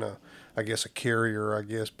could have been I guess, a carrier, I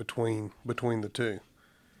guess, between the two.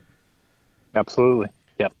 Absolutely.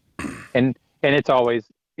 Yep. And it's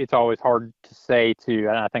always hard to say too.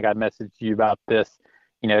 And I think I messaged you about this.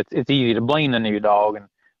 It's easy to blame the new dog and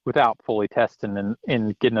without fully testing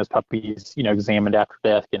and getting those puppies, examined after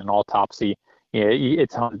death, getting an autopsy.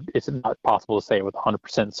 It's not possible to say with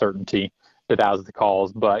 100% certainty that was the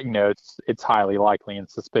cause, but it's highly likely and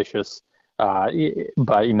suspicious. But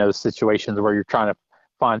the situations where you're trying to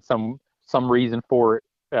find some reason for it,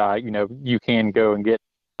 you can go and get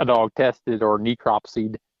a dog tested or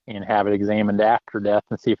necropsied and have it examined after death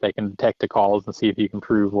and see if they can detect a cause and see if you can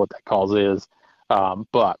prove what that cause is.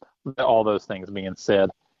 But all those things being said,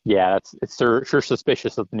 yeah, it's sure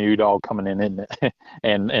suspicious of the new dog coming in, isn't it?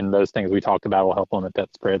 and those things we talked about will help limit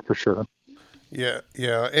that spread for sure. Yeah,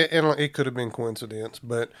 yeah, and it could have been coincidence,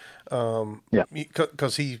 but Yeah,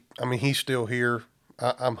 because he's still here.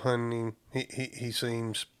 I'm hunting him. He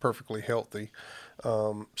seems perfectly healthy,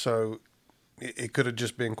 so it could have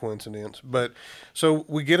just been coincidence. But so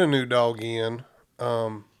we get a new dog in.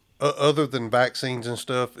 Other than vaccines and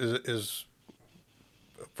stuff, is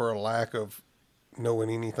for a lack of knowing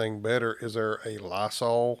anything better, is there a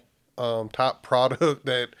Lysol type product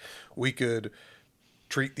that we could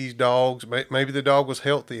treat these dogs? Maybe the dog was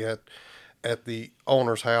healthy at the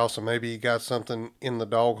owner's house, and maybe he got something in the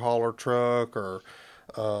dog hauler truck, or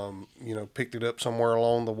picked it up somewhere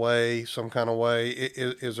along the way, some kind of way.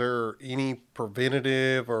 Is there any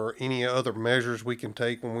preventative or any other measures we can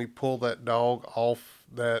take when we pull that dog off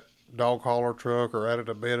that dog hauler truck or out of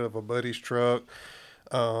the bed of a buddy's truck,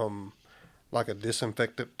 like a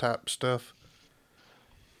disinfectant type stuff?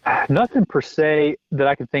 nothing per se that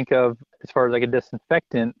I can think of as far as like a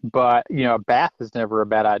disinfectant, but a bath is never a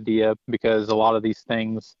bad idea because a lot of these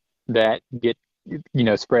things that get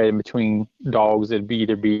spread in between dogs, it'd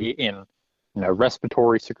either be in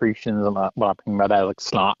respiratory secretions. What I'm thinking about that, like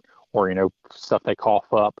snot or stuff they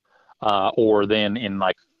cough up, or then in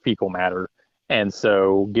like fecal matter. And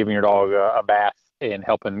so, giving your dog a bath and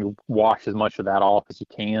helping wash as much of that off as you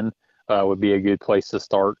can would be a good place to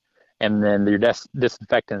start. And then your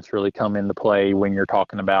disinfectants really come into play when you're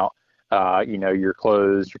talking about, your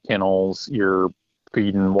clothes, your kennels, your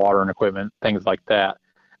feed and water and equipment, things like that.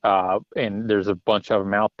 And there's a bunch of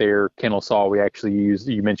them out there. Kennel saw we actually use,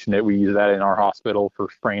 you mentioned it, we use that in our hospital for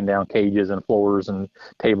spraying down cages and floors and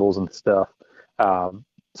tables and stuff.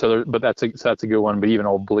 But that's a good one. But even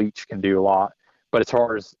old bleach can do a lot. But as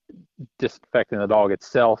far as disinfecting the dog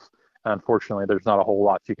itself, unfortunately, there's not a whole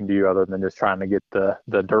lot you can do other than just trying to get the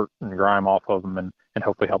dirt and grime off of them and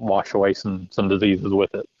hopefully help wash away some diseases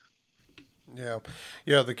with it. Yeah,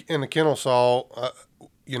 yeah. In the kennel saw,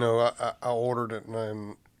 I ordered it,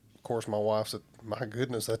 and of course my wife said, "My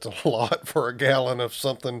goodness, that's a lot for a gallon of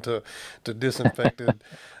something to disinfect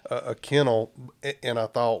a kennel." And I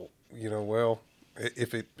thought, well,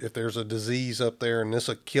 if there's a disease up there and this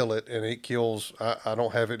will kill it, and it kills, I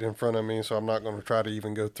don't have it in front of me, so I'm not going to try to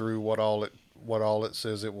even go through what all it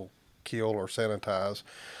says it will kill or sanitize.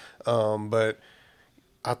 But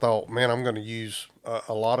I thought, man, I'm going to use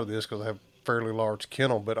a lot of this because I have fairly large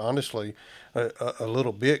kennel, but honestly, a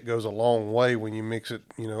little bit goes a long way when you mix it,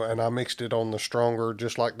 and I mixed it on the stronger,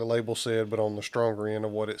 just like the label said, but on the stronger end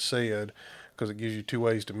of what it said, because it gives you two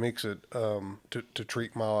ways to mix it. To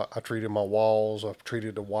treat I treated my walls, I've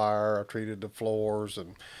treated the wire, I treated the floors,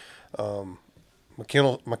 and my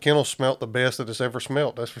kennel smelt the best that it's ever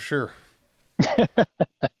smelt, that's for sure.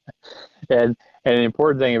 And the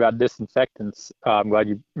important thing about disinfectants, I'm glad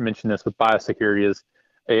you mentioned this with biosecurity, is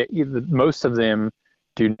most of them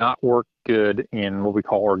do not work good in what we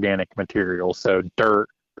call organic materials. So dirt,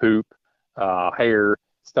 poop, hair,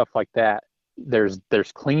 stuff like that. There's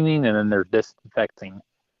cleaning and then there's disinfecting.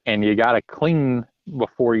 And you got to clean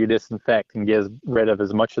before you disinfect and get rid of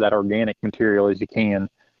as much of that organic material as you can,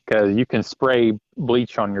 because you can spray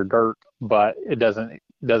bleach on your dirt, but it doesn't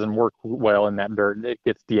work well in that dirt. It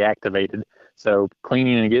gets deactivated. So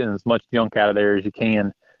cleaning and getting as much junk out of there as you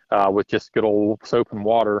can with just good old soap and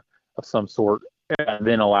water of some sort, and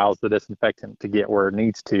then allows the disinfectant to get where it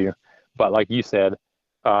needs to. But like you said,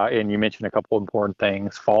 and you mentioned a couple of important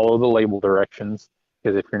things, follow the label directions,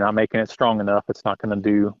 because if you're not making it strong enough, it's not going to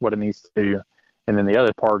do what it needs to do. And then the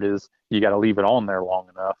other part is you got to leave it on there long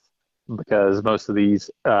enough, because most of these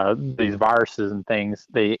viruses and things,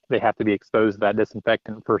 they have to be exposed to that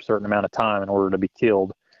disinfectant for a certain amount of time in order to be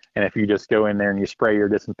killed. And if you just go in there and you spray your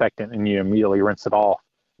disinfectant and you immediately rinse it off,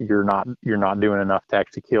 you're not doing enough to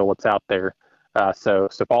actually kill what's out there. So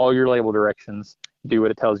follow your label directions, do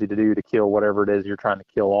what it tells you to do to kill whatever it is you're trying to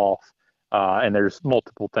kill off. And there's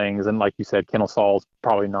multiple things, and like you said, Kennel Sol is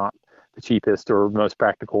probably not the cheapest or most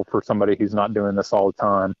practical for somebody who's not doing this all the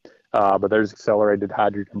time. But there's accelerated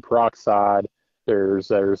hydrogen peroxide. There's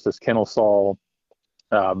this Kennel Sol.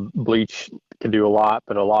 Bleach can do a lot,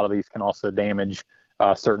 but a lot of these can also damage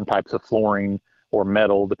certain types of flooring or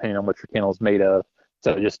metal, depending on what your kennel is made of.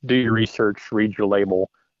 So just do your research, read your label,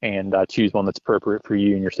 and choose one that's appropriate for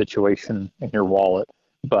you and your situation and your wallet.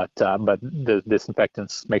 But the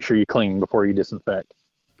disinfectants, make sure you clean before you disinfect.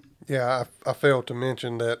 Yeah, I failed to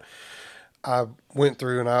mention that I went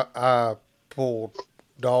through and I pulled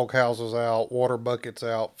dog houses out, water buckets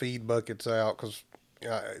out, feed buckets out, because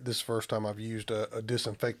this is the first time I've used a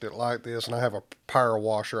disinfectant like this, and I have a power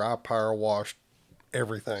washer. I power washed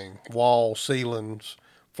everything, walls, ceilings,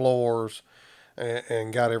 floors,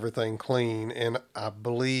 and got everything clean. And I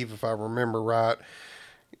believe, if I remember right,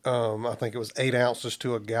 I think it was 8 ounces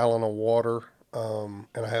to a gallon of water, and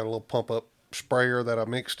I had a little pump up sprayer that I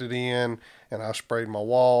mixed it in, and I sprayed my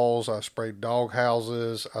walls, I sprayed dog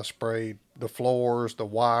houses, I sprayed the floors, the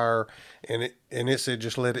wire, and it said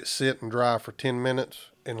just let it sit and dry for 10 minutes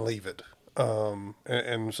and leave it.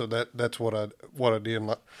 And so that's what I did.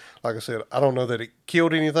 Like I said, I don't know that it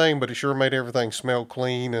killed anything, but it sure made everything smell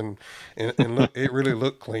clean and look, it really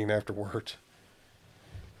looked clean afterwards.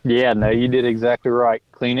 Yeah, no, you did exactly right.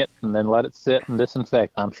 Clean it and then let it sit and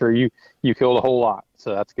disinfect. I'm sure you killed a whole lot,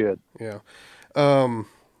 so that's good. Yeah.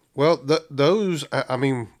 Well, those, I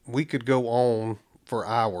mean, we could go on for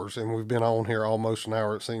hours, and we've been on here almost an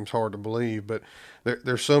hour. It seems hard to believe, but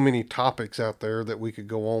there's so many topics out there that we could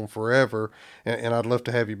go on forever. And I'd love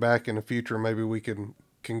to have you back in the future. Maybe we can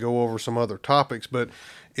go over some other topics. But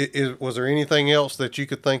was there anything else that you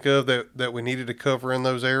could think of that we needed to cover in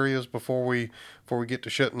those areas before we get to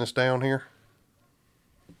shutting this down here?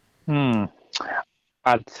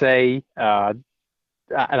 I'd say, and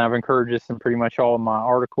I've encouraged this in pretty much all of my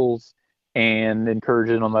articles and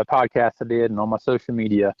encouraged it on my podcast I did and on my social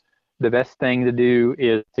media. The best thing to do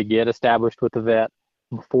is to get established with the vet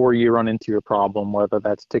before you run into your problem, whether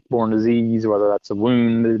that's tick-borne disease, whether that's a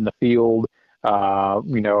wound in the field, a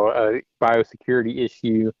biosecurity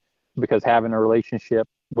issue, because having a relationship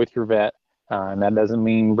with your vet, and that doesn't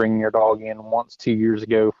mean bringing your dog in once 2 years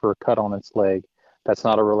ago for a cut on its leg. That's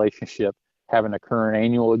not a relationship. Having a current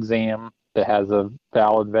annual exam that has a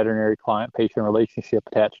valid veterinary client-patient relationship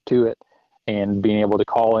attached to it, and being able to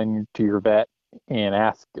call in to your vet and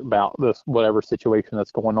ask about this whatever situation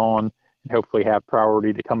that's going on, and hopefully have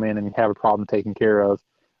priority to come in and have a problem taken care of.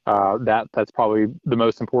 That's probably the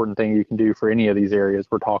most important thing you can do for any of these areas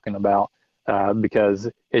we're talking about, because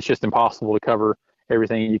it's just impossible to cover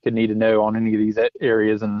everything you could need to know on any of these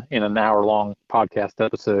areas in an hour-long podcast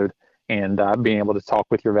episode. And being able to talk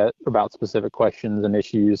with your vet about specific questions and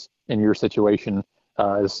issues in your situation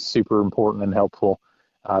is super important and helpful.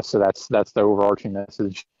 So that's the overarching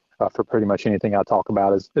message for pretty much anything I talk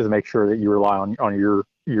about is make sure that you rely on your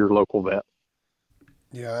local vet.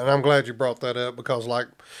 Yeah, and I'm glad you brought that up, because like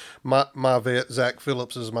my vet, Zach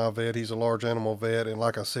Phillips, is my vet. He's a large animal vet, and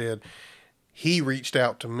like I said, he reached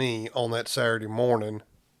out to me on that Saturday morning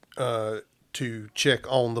to check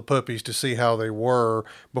on the puppies to see how they were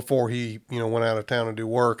before he went out of town to do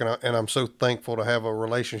work, and I'm so thankful to have a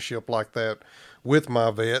relationship like that with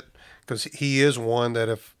my vet, because he is one that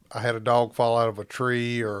if I had a dog fall out of a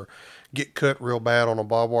tree or get cut real bad on a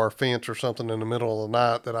barbed wire fence or something in the middle of the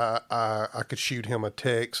night, that I could shoot him a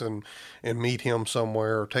text and meet him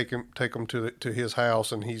somewhere, or take him to his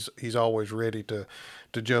house, and he's always ready to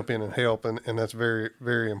jump in and help, and that's very,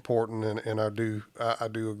 very important, and I do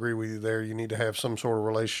agree with you there. You need to have some sort of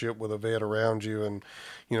relationship with a vet around you, and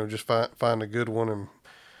just find a good one, and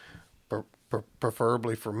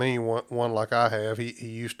preferably for me one like I have. He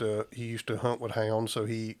used to hunt with hounds, so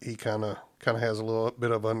he kind of has a little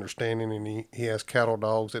bit of understanding, and he has cattle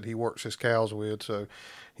dogs that he works his cows with, so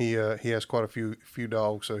he has quite a few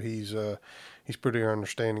dogs, so he's pretty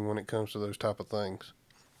understanding when it comes to those type of things.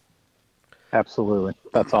 Absolutely,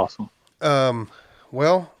 that's awesome.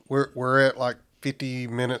 Well, we're at like 50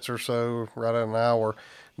 minutes or so, right at an hour.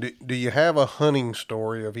 Do you have a hunting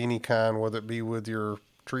story of any kind, whether it be with your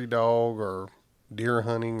tree dog or deer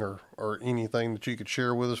hunting or anything that you could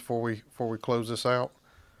share with us before we close this out?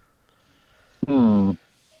 Hmm.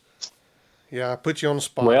 Yeah, I put you on the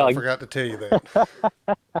spot. Well, I forgot to tell you that.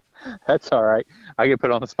 that's all right. I get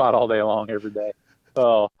put on the spot all day long, every day.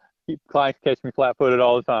 Oh, clients catch me flat-footed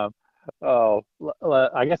all the time. Oh,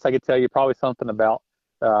 I guess I could tell you probably something about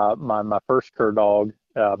my first cur dog,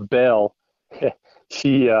 Belle.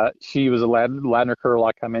 She was a Ladner cur,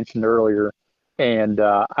 like I mentioned earlier, and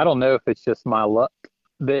I don't know if it's just my luck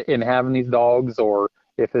in having these dogs, or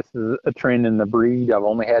if this is a trend in the breed. I've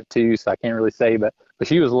only had two, so I can't really say, but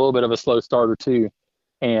she was a little bit of a slow starter too,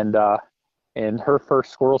 and her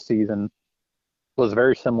first squirrel season was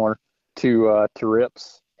very similar to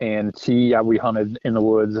Rip's, and we hunted in the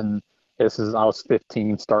woods, and I was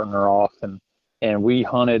 15 starting her off, and we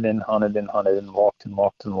hunted and hunted and hunted and walked and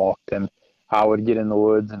walked and walked, and I would get in the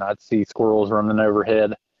woods and I'd see squirrels running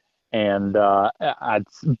overhead, and I'd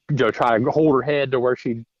try to hold her head to where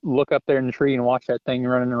she'd look up there in the tree and watch that thing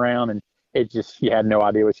running around, and she had no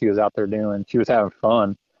idea what she was out there doing. She was having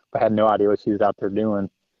fun, but had no idea what she was out there doing.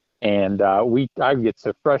 And I get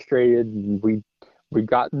so frustrated, and we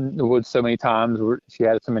got in the woods so many times where she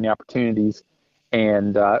had so many opportunities,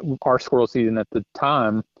 and our squirrel season at the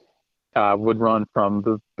time would run from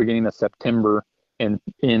the beginning of September and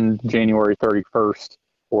in January 31st,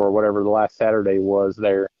 or whatever the last Saturday was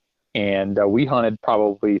there. And we hunted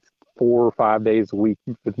probably 4 or 5 days a week,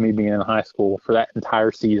 with me being in high school, for that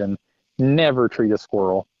entire season. Never treat a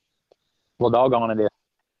squirrel. Well, doggone it, if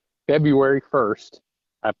February 1st,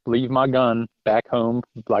 I leave my gun back home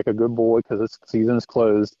like a good boy because the season's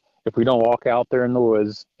closed, if we don't walk out there in the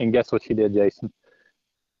woods. And guess what she did, Jason?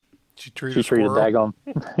 She treated She treated daggone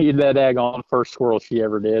that daggone first squirrel she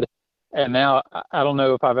ever did. And now I don't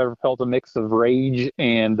know if I've ever felt a mix of rage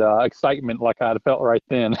and excitement like I'd felt right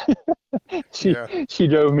then. Yeah. She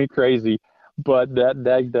drove me crazy, but that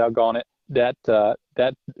daggone it,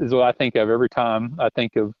 that is what I think of every time I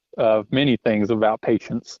think of many things about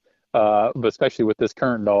patience, but especially with this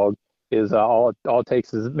current dog. Is all it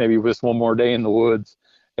takes is maybe just one more day in the woods,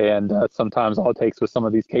 and sometimes all it takes with some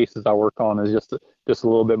of these cases I work on is just a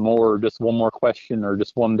little bit more, or just one more question, or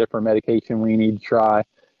just one different medication we need to try.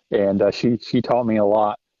 And she taught me a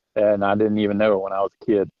lot, and I didn't even know it when I was a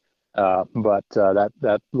kid. But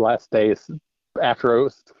that last day is after it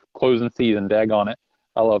was closing season, daggone it,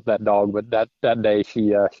 I love that dog. But that day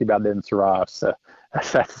she about didn't survive. So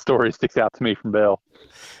that's the story that sticks out to me from Belle.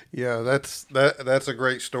 Yeah, that's a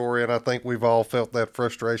great story, and I think we've all felt that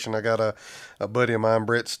frustration. I got a buddy of mine,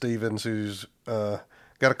 Brett Stevens, who's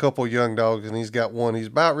got a couple of young dogs, and he's got one he's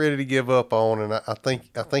about ready to give up on, and I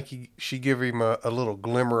think she gave him a little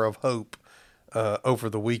glimmer of hope over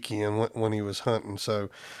the weekend when he was hunting. So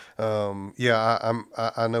yeah,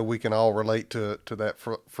 I know we can all relate to that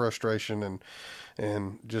frustration,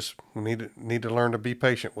 and just need to learn to be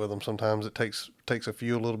patient with them. Sometimes it takes a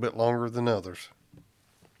few a little bit longer than others.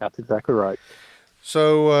 That's exactly right.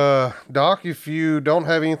 So, Doc, if you don't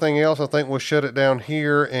have anything else, I think we'll shut it down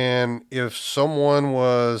here. And if someone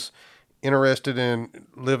was interested in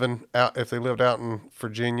living out, if they lived out in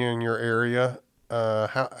Virginia in your area,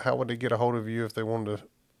 how would they get a hold of you if they wanted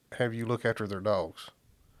to have you look after their dogs?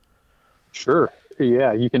 Sure.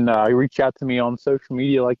 Yeah, you can reach out to me on social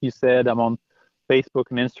media, like you said. I'm on Facebook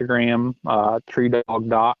and Instagram, Tree Dog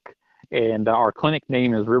Doc, and our clinic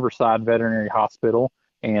name is Riverside Veterinary Hospital,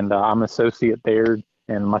 and I'm an associate there.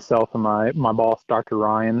 And myself and my boss, Dr.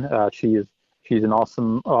 Ryan, she's an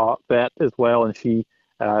awesome vet as well, and she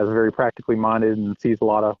is very practically minded and we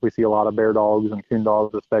see a lot of bear dogs and coon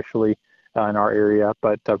dogs, especially in our area.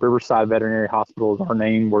 But Riverside Veterinary Hospital is our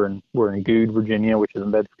name. We're in Good, Virginia, which is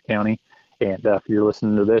in Bedford County. And if you're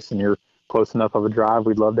listening to this and you're close enough of a drive,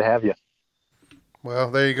 we'd love to have you.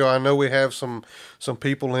 Well, there you go. I know we have some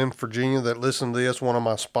people in Virginia that listen to this. One of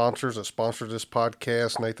my sponsors that sponsors this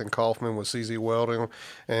podcast, Nathan Kaufman with CZ Welding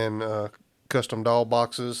and Custom Doll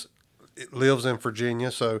Boxes, it lives in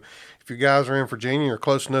Virginia. So if you guys are in Virginia, you're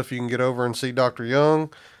close enough, you can get over and see Dr.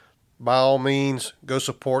 Young. By all means, go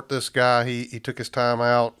support this guy. He took his time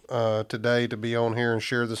out today to be on here and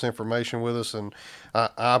share this information with us, and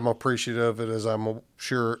I'm appreciative of it, as I'm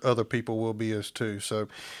sure other people will be as too. So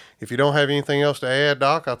if you don't have anything else to add,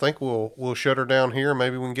 Doc, I think we'll shut her down here.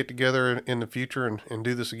 Maybe we can get together in the future and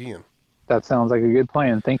do this again. That sounds like a good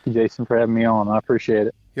plan. Thank you, Jason, for having me on. I appreciate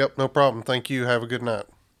it. Yep, no problem. Thank you. Have a good night.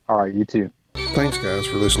 All right, you too. Thanks, guys,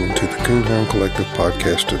 for listening to the Coonhound Collective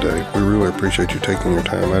podcast today. We really appreciate you taking your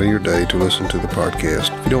time out of your day to listen to the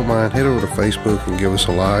podcast. If you don't mind, head over to Facebook and give us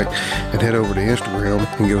a like, and head over to Instagram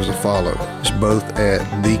and give us a follow. It's both at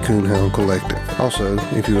The Coonhound Collective. Also,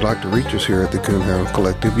 if you would like to reach us here at The Coonhound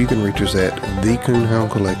Collective, you can reach us at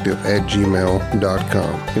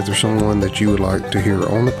thecoonhoundcollective@gmail.com. If there's someone that you would like to hear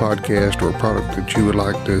on the podcast or a product that you would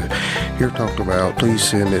like to hear talked about, please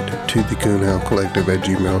send it to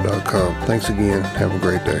thecoonhoundcollective@gmail.com. Thanks again. Have a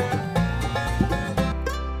great day.